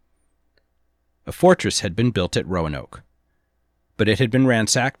 A fortress had been built at Roanoke, but it had been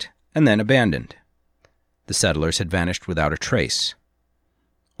ransacked and then abandoned. The settlers had vanished without a trace.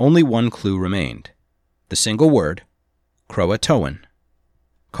 Only one clue remained: the single word, Croatoan,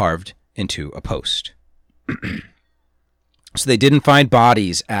 carved into a post. So they didn't find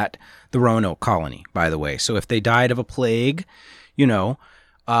bodies at the Roanoke colony, by the way. So if they died of a plague,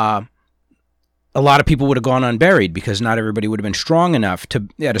 a lot of people would have gone unburied because not everybody would have been strong enough to,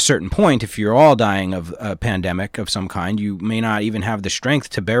 at a certain point, if you're all dying of a pandemic of some kind, you may not even have the strength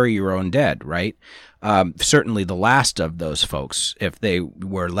to bury your own dead, right? Certainly the last of those folks, if they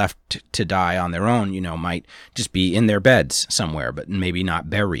were left to die on their own, might just be in their beds somewhere, but maybe not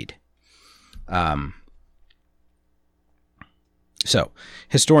buried. So,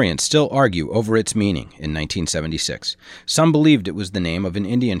 historians still argue over its meaning in 1976. Some believed it was the name of an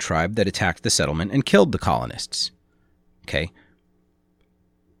Indian tribe that attacked the settlement and killed the colonists. Okay.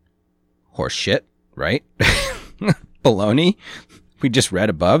 Horse shit, right? Baloney. We just read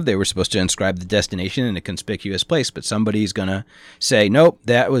above they were supposed to inscribe the destination in a conspicuous place, but somebody's going to say, nope,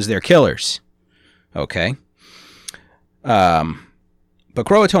 that was their killers. Okay. But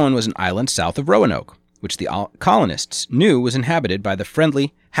Croatoan was an island south of Roanoke, which the colonists knew was inhabited by the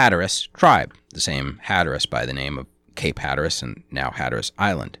friendly Hatteras tribe, the same Hatteras by the name of Cape Hatteras and now Hatteras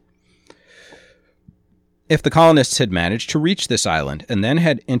Island. If the colonists had managed to reach this island and then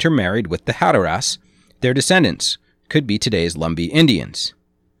had intermarried with the Hatteras, their descendants could be today's Lumbee Indians.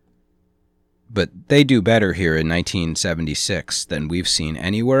 But they do better here in 1976 than we've seen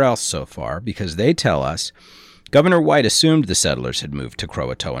anywhere else so far, because they tell us Governor White assumed the settlers had moved to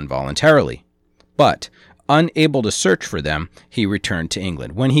Croatoan voluntarily. But, unable to search for them, he returned to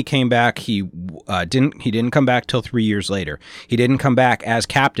England. When he came back, he didn't come back till 3 years later. He didn't come back as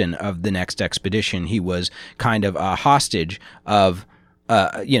captain of the next expedition. He was kind of a hostage of,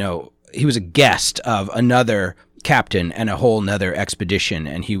 he was a guest of another captain and a whole nother expedition,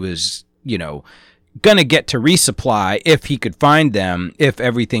 and he was, gonna get to resupply if he could find them, if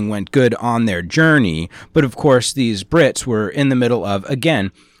everything went good on their journey. But of course, these Brits were in the middle of,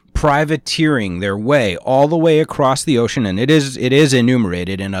 again, privateering their way all the way across the ocean, and it is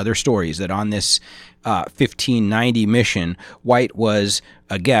enumerated in other stories that on this 1590 mission, White was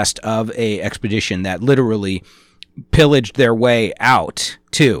a guest of a expedition that literally pillaged their way out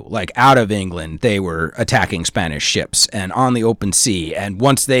too, like out of England. They were attacking Spanish ships and on the open sea, and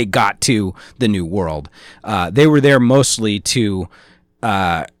once they got to the New World, they were there mostly to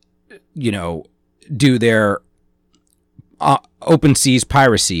do their open seas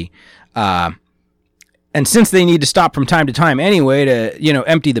piracy, and since they need to stop from time to time anyway to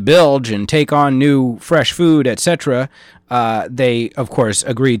empty the bilge and take on new fresh food, etc., they of course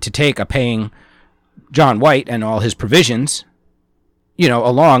agreed to take a paying John White and all his provisions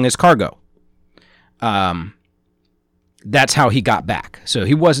along as cargo. That's how he got back. So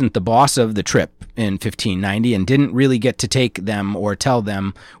he wasn't the boss of the trip in 1590 and didn't really get to take them or tell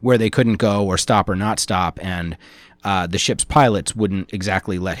them where they couldn't go or stop or not stop, and the ship's pilots wouldn't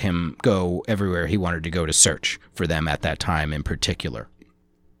exactly let him go everywhere he wanted to go to search for them at that time in particular.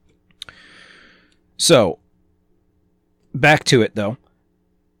 So, back to it though.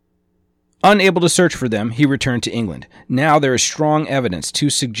 Unable to search for them, he returned to England. Now there is strong evidence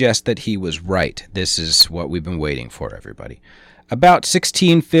to suggest that he was right. This is what we've been waiting for, everybody. About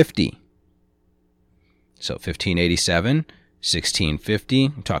 1650. So 1587, 1650,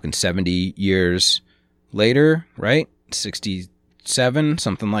 I'm talking 70 years later, right? 67,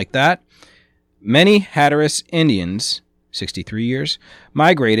 something like that. Many Hatteras Indians, 63 years,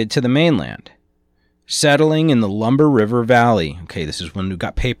 migrated to the mainland, settling in the Lumber River Valley. Okay, this is when we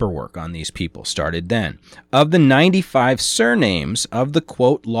got paperwork on these people, started then. Of the 95 surnames of the,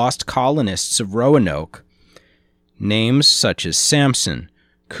 quote, lost colonists of Roanoke, names such as Sampson,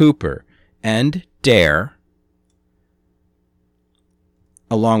 Cooper, and Dare,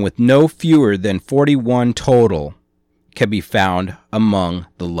 along with no fewer than 41 total, can be found among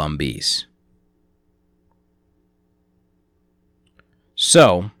the Lumbees.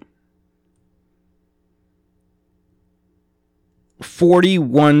 So,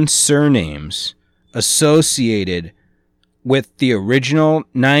 41 surnames associated with the original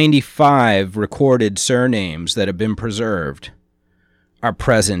 95 recorded surnames that have been preserved are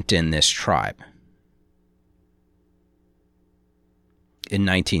present in this tribe. In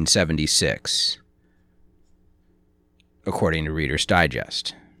 1976, according to Reader's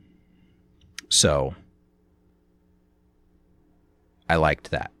Digest. So, I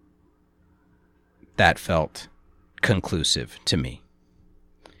liked that. That felt conclusive to me.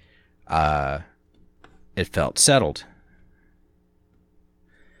 It felt settled.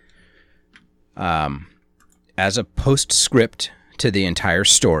 As a postscript to the entire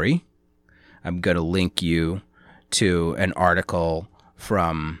story, I'm going to link you to an article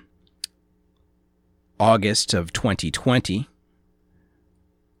from August of 2020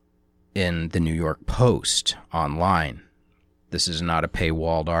 in the New York Post online. This is not a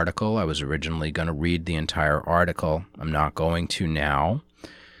paywalled article. I was originally going to read the entire article. I'm not going to now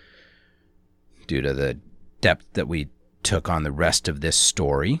due to the depth that we took on the rest of this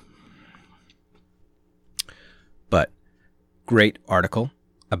story. But great article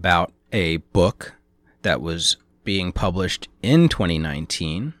about a book that was being published in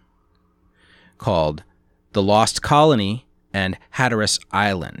 2019 called The Lost Colony and Hatteras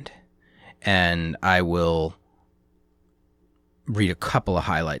Island. And I will read a couple of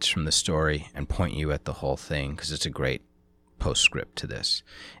highlights from the story and point you at the whole thing because it's a great postscript to this.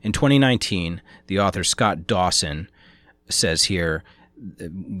 In 2019, the author Scott Dawson says here,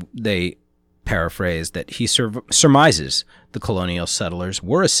 they paraphrase, that he surmises the colonial settlers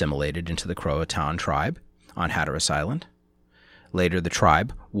were assimilated into the Croatan tribe on Hatteras Island. Later, the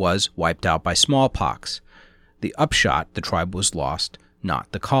tribe was wiped out by smallpox. The upshot, the tribe was lost,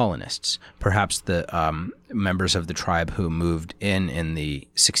 not the colonists. Perhaps the members of the tribe who moved in the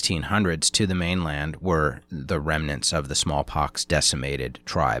 1600s to the mainland were the remnants of the smallpox decimated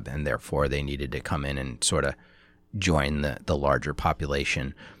tribe, and therefore they needed to come in and sort of join the larger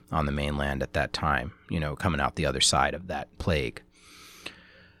population on the mainland at that time, coming out the other side of that plague.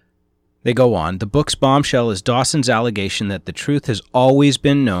 They go on. The book's bombshell is Dawson's allegation that the truth has always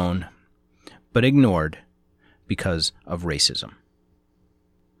been known, but ignored because of racism.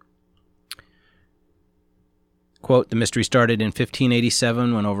 Quote, the mystery started in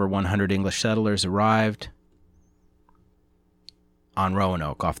 1587 when over 100 English settlers arrived on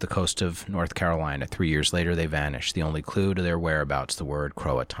Roanoke off the coast of North Carolina. 3 years later, they vanished. The only clue to their whereabouts, the word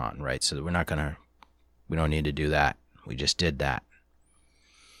Croatan, right? So we don't need to do that. We just did that.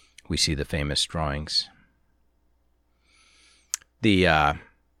 We see the famous drawings. The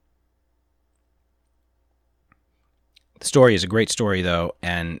story is a great story, though,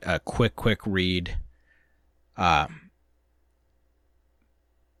 and a quick read.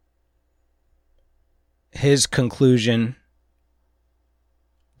 His conclusion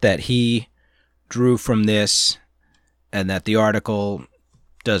that he drew from this, and that the article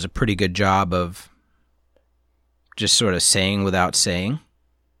does a pretty good job of just sort of saying without saying,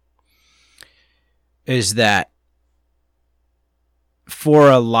 is that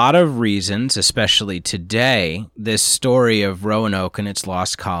for a lot of reasons, especially today, this story of Roanoke and its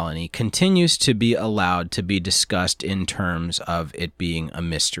lost colony continues to be allowed to be discussed in terms of it being a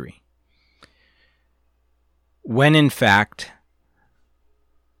mystery, when in fact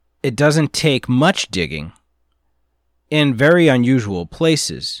it doesn't take much digging in very unusual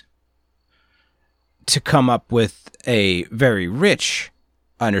places to come up with a very rich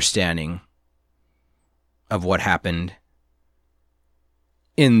understanding of what happened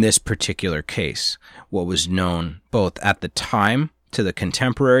in this particular case. What was known both at the time to the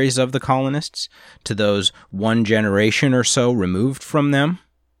contemporaries of the colonists, to those one generation or so removed from them,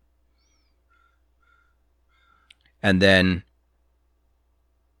 and then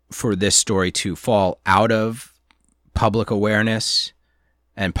for this story to fall out of public awareness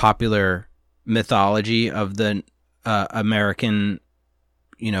and popular mythology of the American,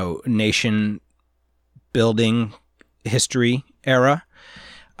 nation building history era,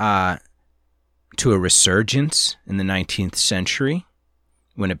 to a resurgence in the 19th century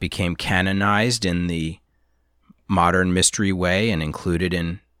when it became canonized in the modern mystery way and included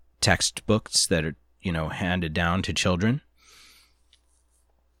in textbooks that are, handed down to children.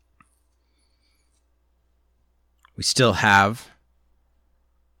 We still have,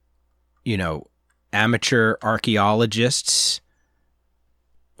 amateur archaeologists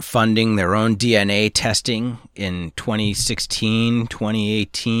funding their own DNA testing in 2016,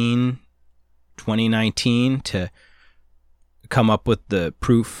 2018, 2019 to come up with the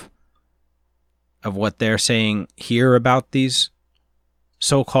proof of what they're saying here about these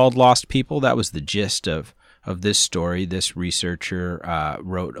so-called lost people. That was the gist of this story. This researcher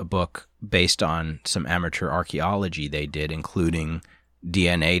wrote a book based on some amateur archaeology they did, including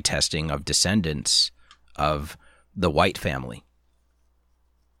DNA testing of descendants of the White family.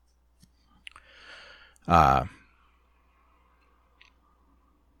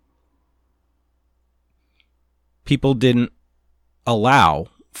 People didn't allow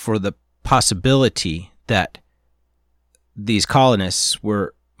for the possibility that these colonists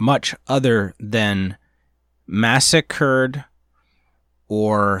were much other than massacred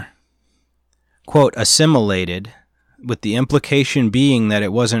or, quote, assimilated, with the implication being that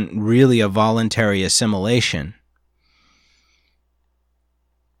it wasn't really a voluntary assimilation,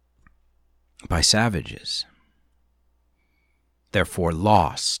 by savages. Therefore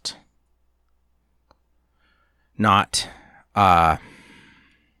lost. Not, the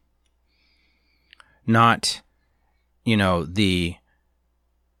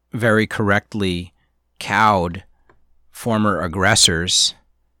very correctly cowed former aggressors,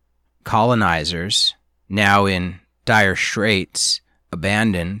 colonizers, now in dire straits,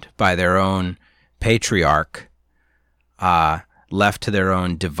 abandoned by their own patriarch, left to their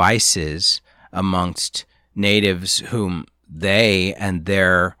own devices amongst natives whom they and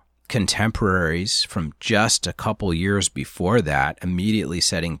their contemporaries from just a couple years before that, immediately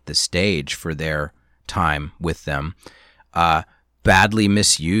setting the stage for their time with them, badly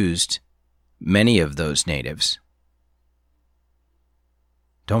misused many of those natives.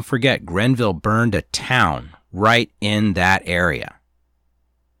 Don't forget, Grenville burned a town right in that area.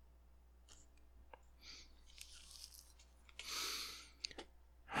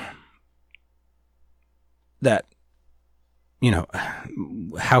 That,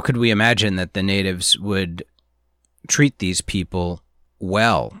 how could we imagine that the natives would treat these people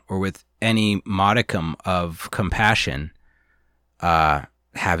well or with any modicum of compassion,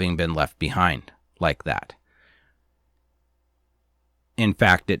 having been left behind like that? In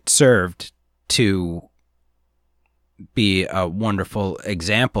fact, it served to be a wonderful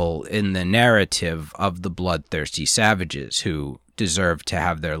example in the narrative of the bloodthirsty savages who deserved to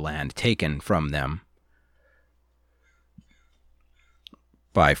have their land taken from them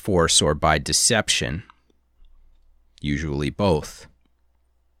by force or by deception, usually both,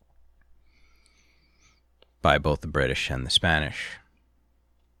 by both the British and the Spanish,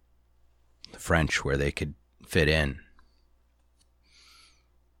 the French where they could fit in.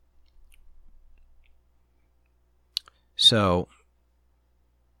 So,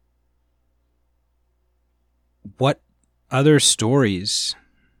 what other stories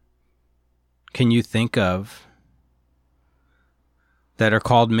can you think of that are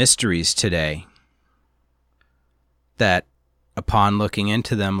called mysteries today, that upon looking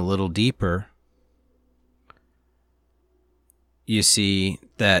into them a little deeper, you see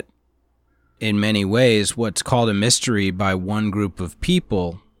that in many ways what's called a mystery by one group of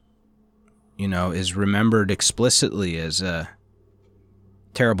people, is remembered explicitly as a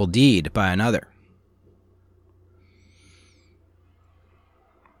terrible deed by another.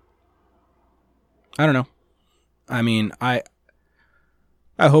 I don't know. I mean, I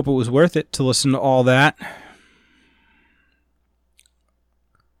hope it was worth it to listen to all that.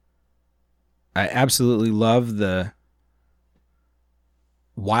 I absolutely love the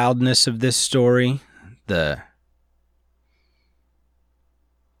wildness of this story, the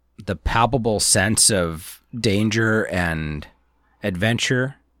palpable sense of danger and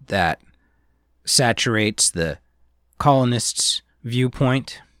adventure that saturates the colonists'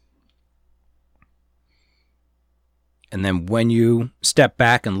 viewpoint. And then when you step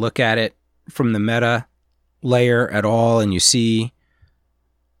back and look at it from the meta layer at all and you see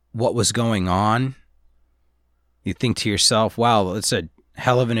what was going on, you think to yourself, wow, it's a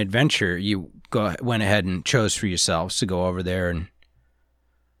hell of an adventure you went ahead and chose for yourselves to go over there and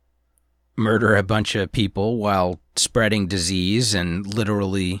murder a bunch of people while spreading disease and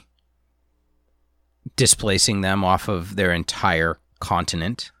literally displacing them off of their entire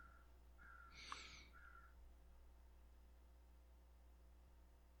continent.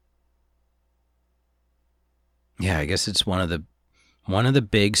 Yeah, I guess it's one of the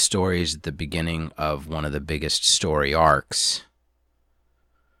big stories at the beginning of one of the biggest story arcs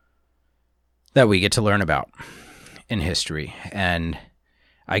that we get to learn about in history. And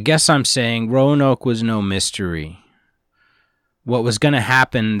I guess I'm saying Roanoke was no mystery. What was going to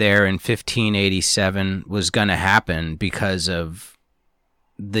happen there in 1587 was going to happen because of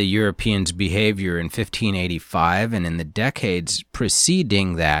the Europeans' behavior in 1585 and in the decades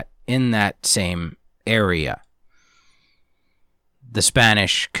preceding that in that same area. The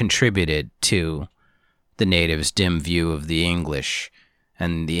Spanish contributed to the natives' dim view of the English,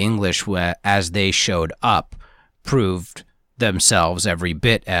 and the English, as they showed up, proved themselves every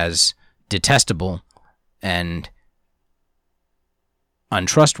bit as detestable and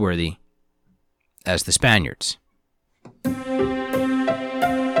untrustworthy as the Spaniards.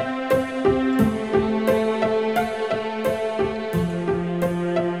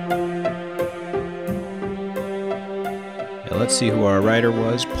 Let's see who our writer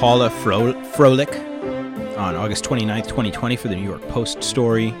was. Paula Froelich on August 29th, 2020 for the New York Post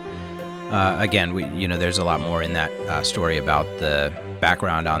story. Again, there's a lot more in that story about the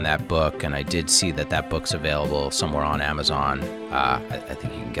background on that book, and I did see that book's available somewhere on Amazon. I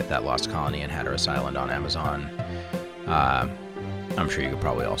think you can get that Lost Colony and Hatteras Island on Amazon. I'm sure you could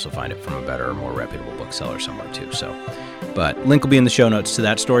probably also find it from a better, more reputable bookseller somewhere too. So, but link will be in the show notes to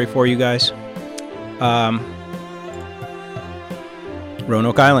that story for you guys.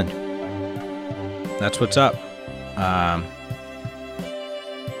 Roanoke Island. That's what's up.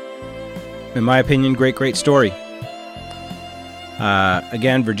 In my opinion, great story.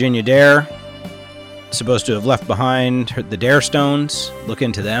 Again, Virginia Dare, supposed to have left behind the Dare Stones. Look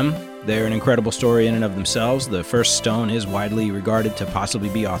into them. They're an incredible story in and of themselves. The first stone is widely regarded to possibly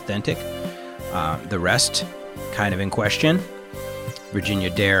be authentic. The rest, kind of in question. Virginia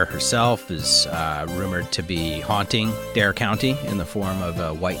Dare herself is rumored to be haunting Dare County in the form of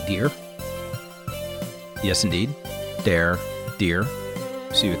a white deer. Yes, indeed. Dare, deer.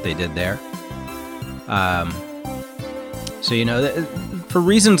 See what they did there. So, for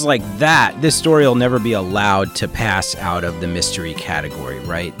reasons like that, this story will never be allowed to pass out of the mystery category,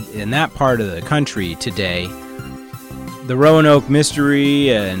 right? In that part of the country today, the Roanoke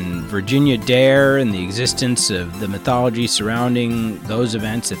mystery and Virginia Dare and the existence of the mythology surrounding those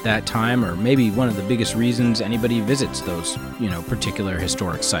events at that time are maybe one of the biggest reasons anybody visits those, particular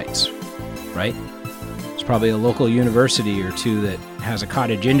historic sites, right? There's probably a local university or two that has a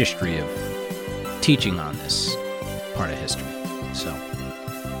cottage industry of teaching on this part of history. So,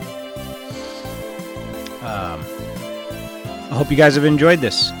 I hope you guys have enjoyed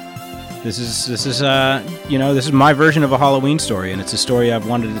this. This is my version of a Halloween story, and it's a story I've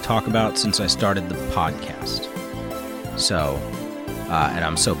wanted to talk about since I started the podcast. So, and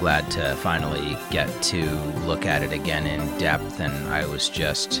I'm so glad to finally get to look at it again in depth, and I was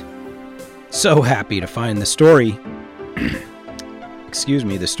just so happy to find the story,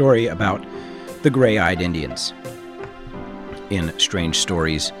 the story about the Gray-Eyed Indians in Strange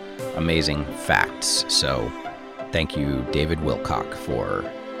Stories, Amazing Facts. So, thank you, David Wilcock, for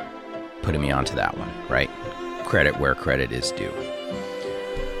putting me onto that one, right? Credit where credit is due.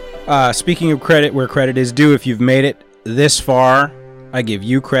 Speaking of credit where credit is due, if you've made it this far, I give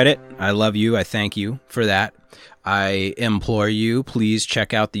you credit. I love you. I thank you for that. I implore you, please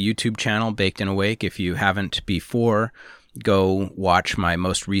check out the YouTube channel, Baked and Awake. If you haven't before, go watch my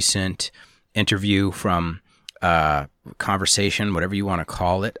most recent interview from conversation, whatever you want to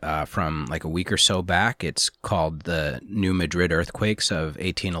call it, from like a week or so back. It's called The New Madrid Earthquakes of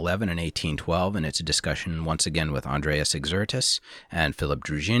 1811 and 1812, and it's a discussion once again with Andreas Exertus and Philip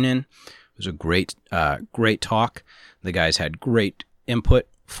Druzhinin. It was a great talk. The guys had great input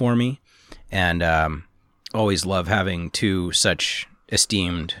for me, and always love having two such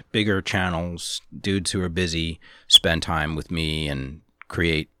esteemed, bigger channels, dudes who are busy, spend time with me and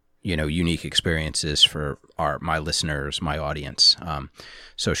create unique experiences for my listeners, my audience.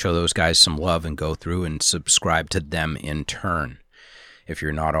 So show those guys some love and go through and subscribe to them in turn, if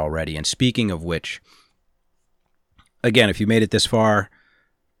you're not already. And speaking of which, again, if you made it this far,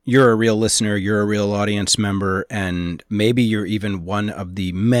 you're a real listener, you're a real audience member, and maybe you're even one of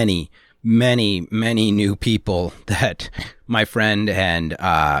the many new people that my friend and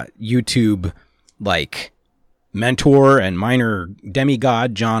YouTube mentor and minor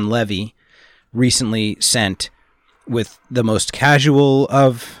demigod John Levy recently sent with the most casual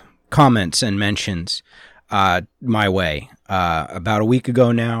of comments and mentions my way about a week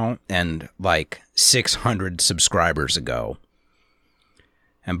ago now, and 600 subscribers ago.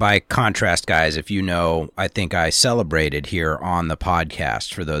 And by contrast, guys, if you know, I think I celebrated here on the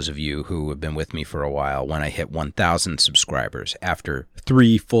podcast, for those of you who have been with me for a while, when I hit 1,000 subscribers after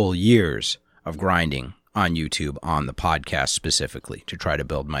 3 full years of grinding on YouTube, on the podcast specifically, to try to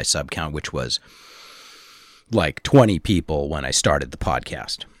build my sub count, which was 20 people when I started the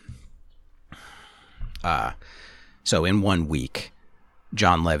podcast. So in 1 week,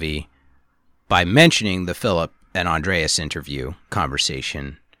 John Levy, by mentioning the Philip and Andreas interview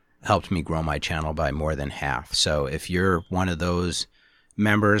conversation, helped me grow my channel by more than half. So if you're one of those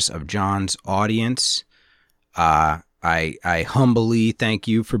members of John's audience, I humbly thank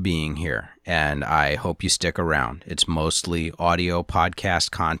you for being here, and I hope you stick around. It's mostly audio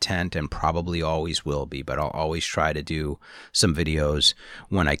podcast content and probably always will be, but I'll always try to do some videos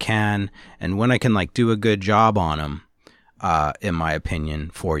when I can, and when I can do a good job on them, in my opinion,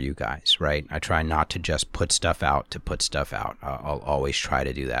 for you guys, right? I try not to just put stuff out to put stuff out. I'll always try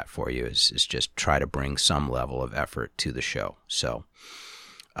to do that for you, is just try to bring some level of effort to the show. So,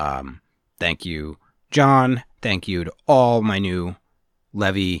 thank you, John. Thank you to all my new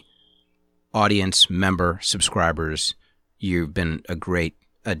Levy audience member subscribers. You've been a great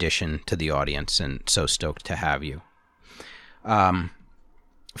addition to the audience, and so stoked to have you.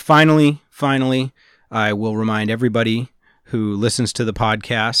 Finally, I will remind everybody who listens to the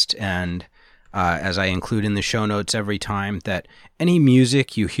podcast, and as I include in the show notes every time, that any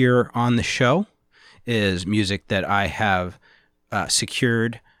music you hear on the show is music that I have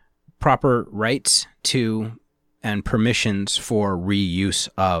secured proper rights to and permissions for reuse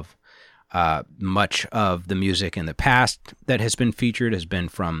of. Much of the music in the past that has been featured has been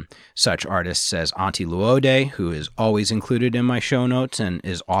from such artists as Auntie Luode, who is always included in my show notes and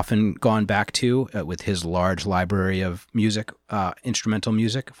is often gone back to with his large library of music, instrumental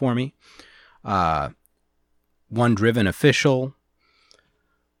music for me. One Driven Official,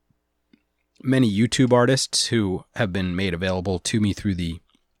 many YouTube artists who have been made available to me through the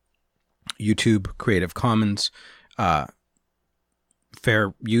YouTube Creative Commons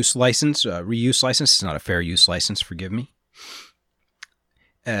fair use license, reuse license. It's not a fair use license, forgive me.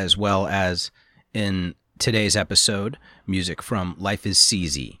 As well as in today's episode, music from Life is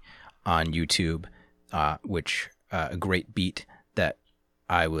CZ on YouTube, which a great beat that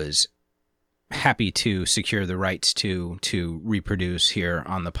I was happy to secure the rights to reproduce here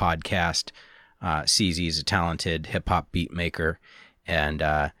on the podcast. CZ is a talented hip-hop beat maker.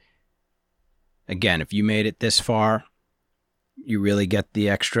 And again, if you made it this far, you really get the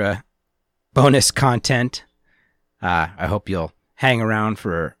extra bonus content. I hope you'll hang around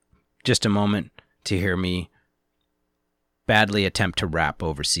for just a moment to hear me badly attempt to rap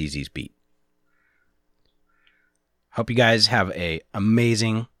over CZ's beat. Hope you guys have an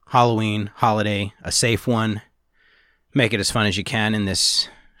amazing Halloween holiday, a safe one. Make it as fun as you can in this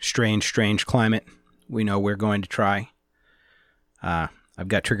strange climate we know we're going to try. I've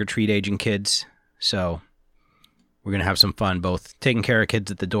got trick-or-treat aging kids, so we're going to have some fun, both taking care of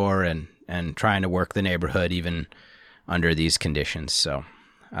kids at the door and trying to work the neighborhood even under these conditions. So,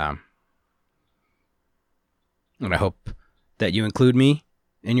 and I hope that you include me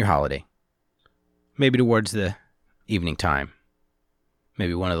in your holiday. Maybe towards the evening time.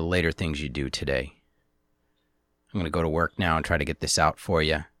 Maybe one of the later things you do today. I'm going to go to work now and try to get this out for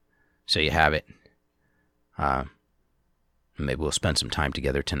you so you have it. Maybe we'll spend some time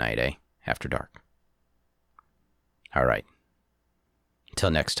together tonight, after dark. All right. Until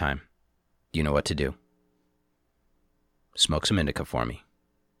next time, you know what to do. Smoke some indica for me.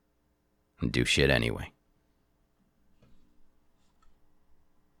 And do shit anyway.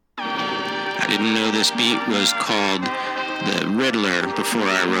 I didn't know this beat was called The Riddler before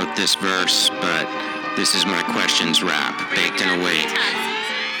I wrote this verse, but this is my questions rap, baked and awake.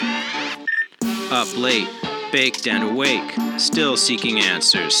 Up late, baked and awake, still seeking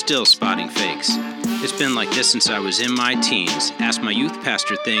answers, still spotting fakes. It's been like this since I was in my teens. Asked my youth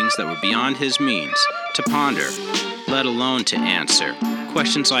pastor things that were beyond his means to ponder, let alone to answer.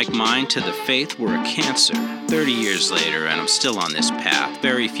 Questions like mine to the faith were a cancer. 30 years later, and I'm still on this path.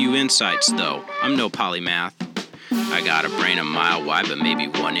 Very few insights, though. I'm no polymath. I got a brain a mile wide, but maybe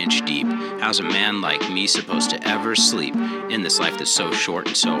 1 inch deep. How's a man like me supposed to ever sleep? In this life that's so short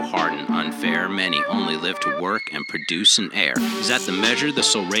and so hard and unfair, many only live to work and produce an heir. Is that the measure, the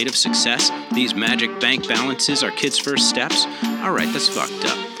sole rate of success? These magic bank balances are kids' first steps? Alright, that's fucked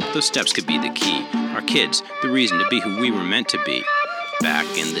up. Those steps could be the key. Our kids, the reason to be who we were meant to be. Back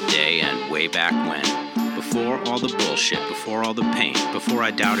in the day and way back when. Before all the bullshit, before all the pain, before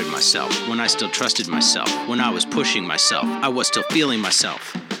I doubted myself, when I still trusted myself, when I was pushing myself, I was still feeling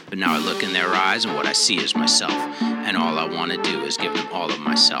myself. But now I look in their eyes and what I see is myself. And all I want to do is give them all of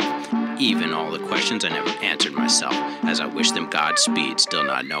myself. Even all the questions I never answered myself. As I wish them Godspeed, still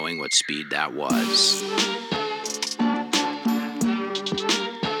not knowing what speed that was.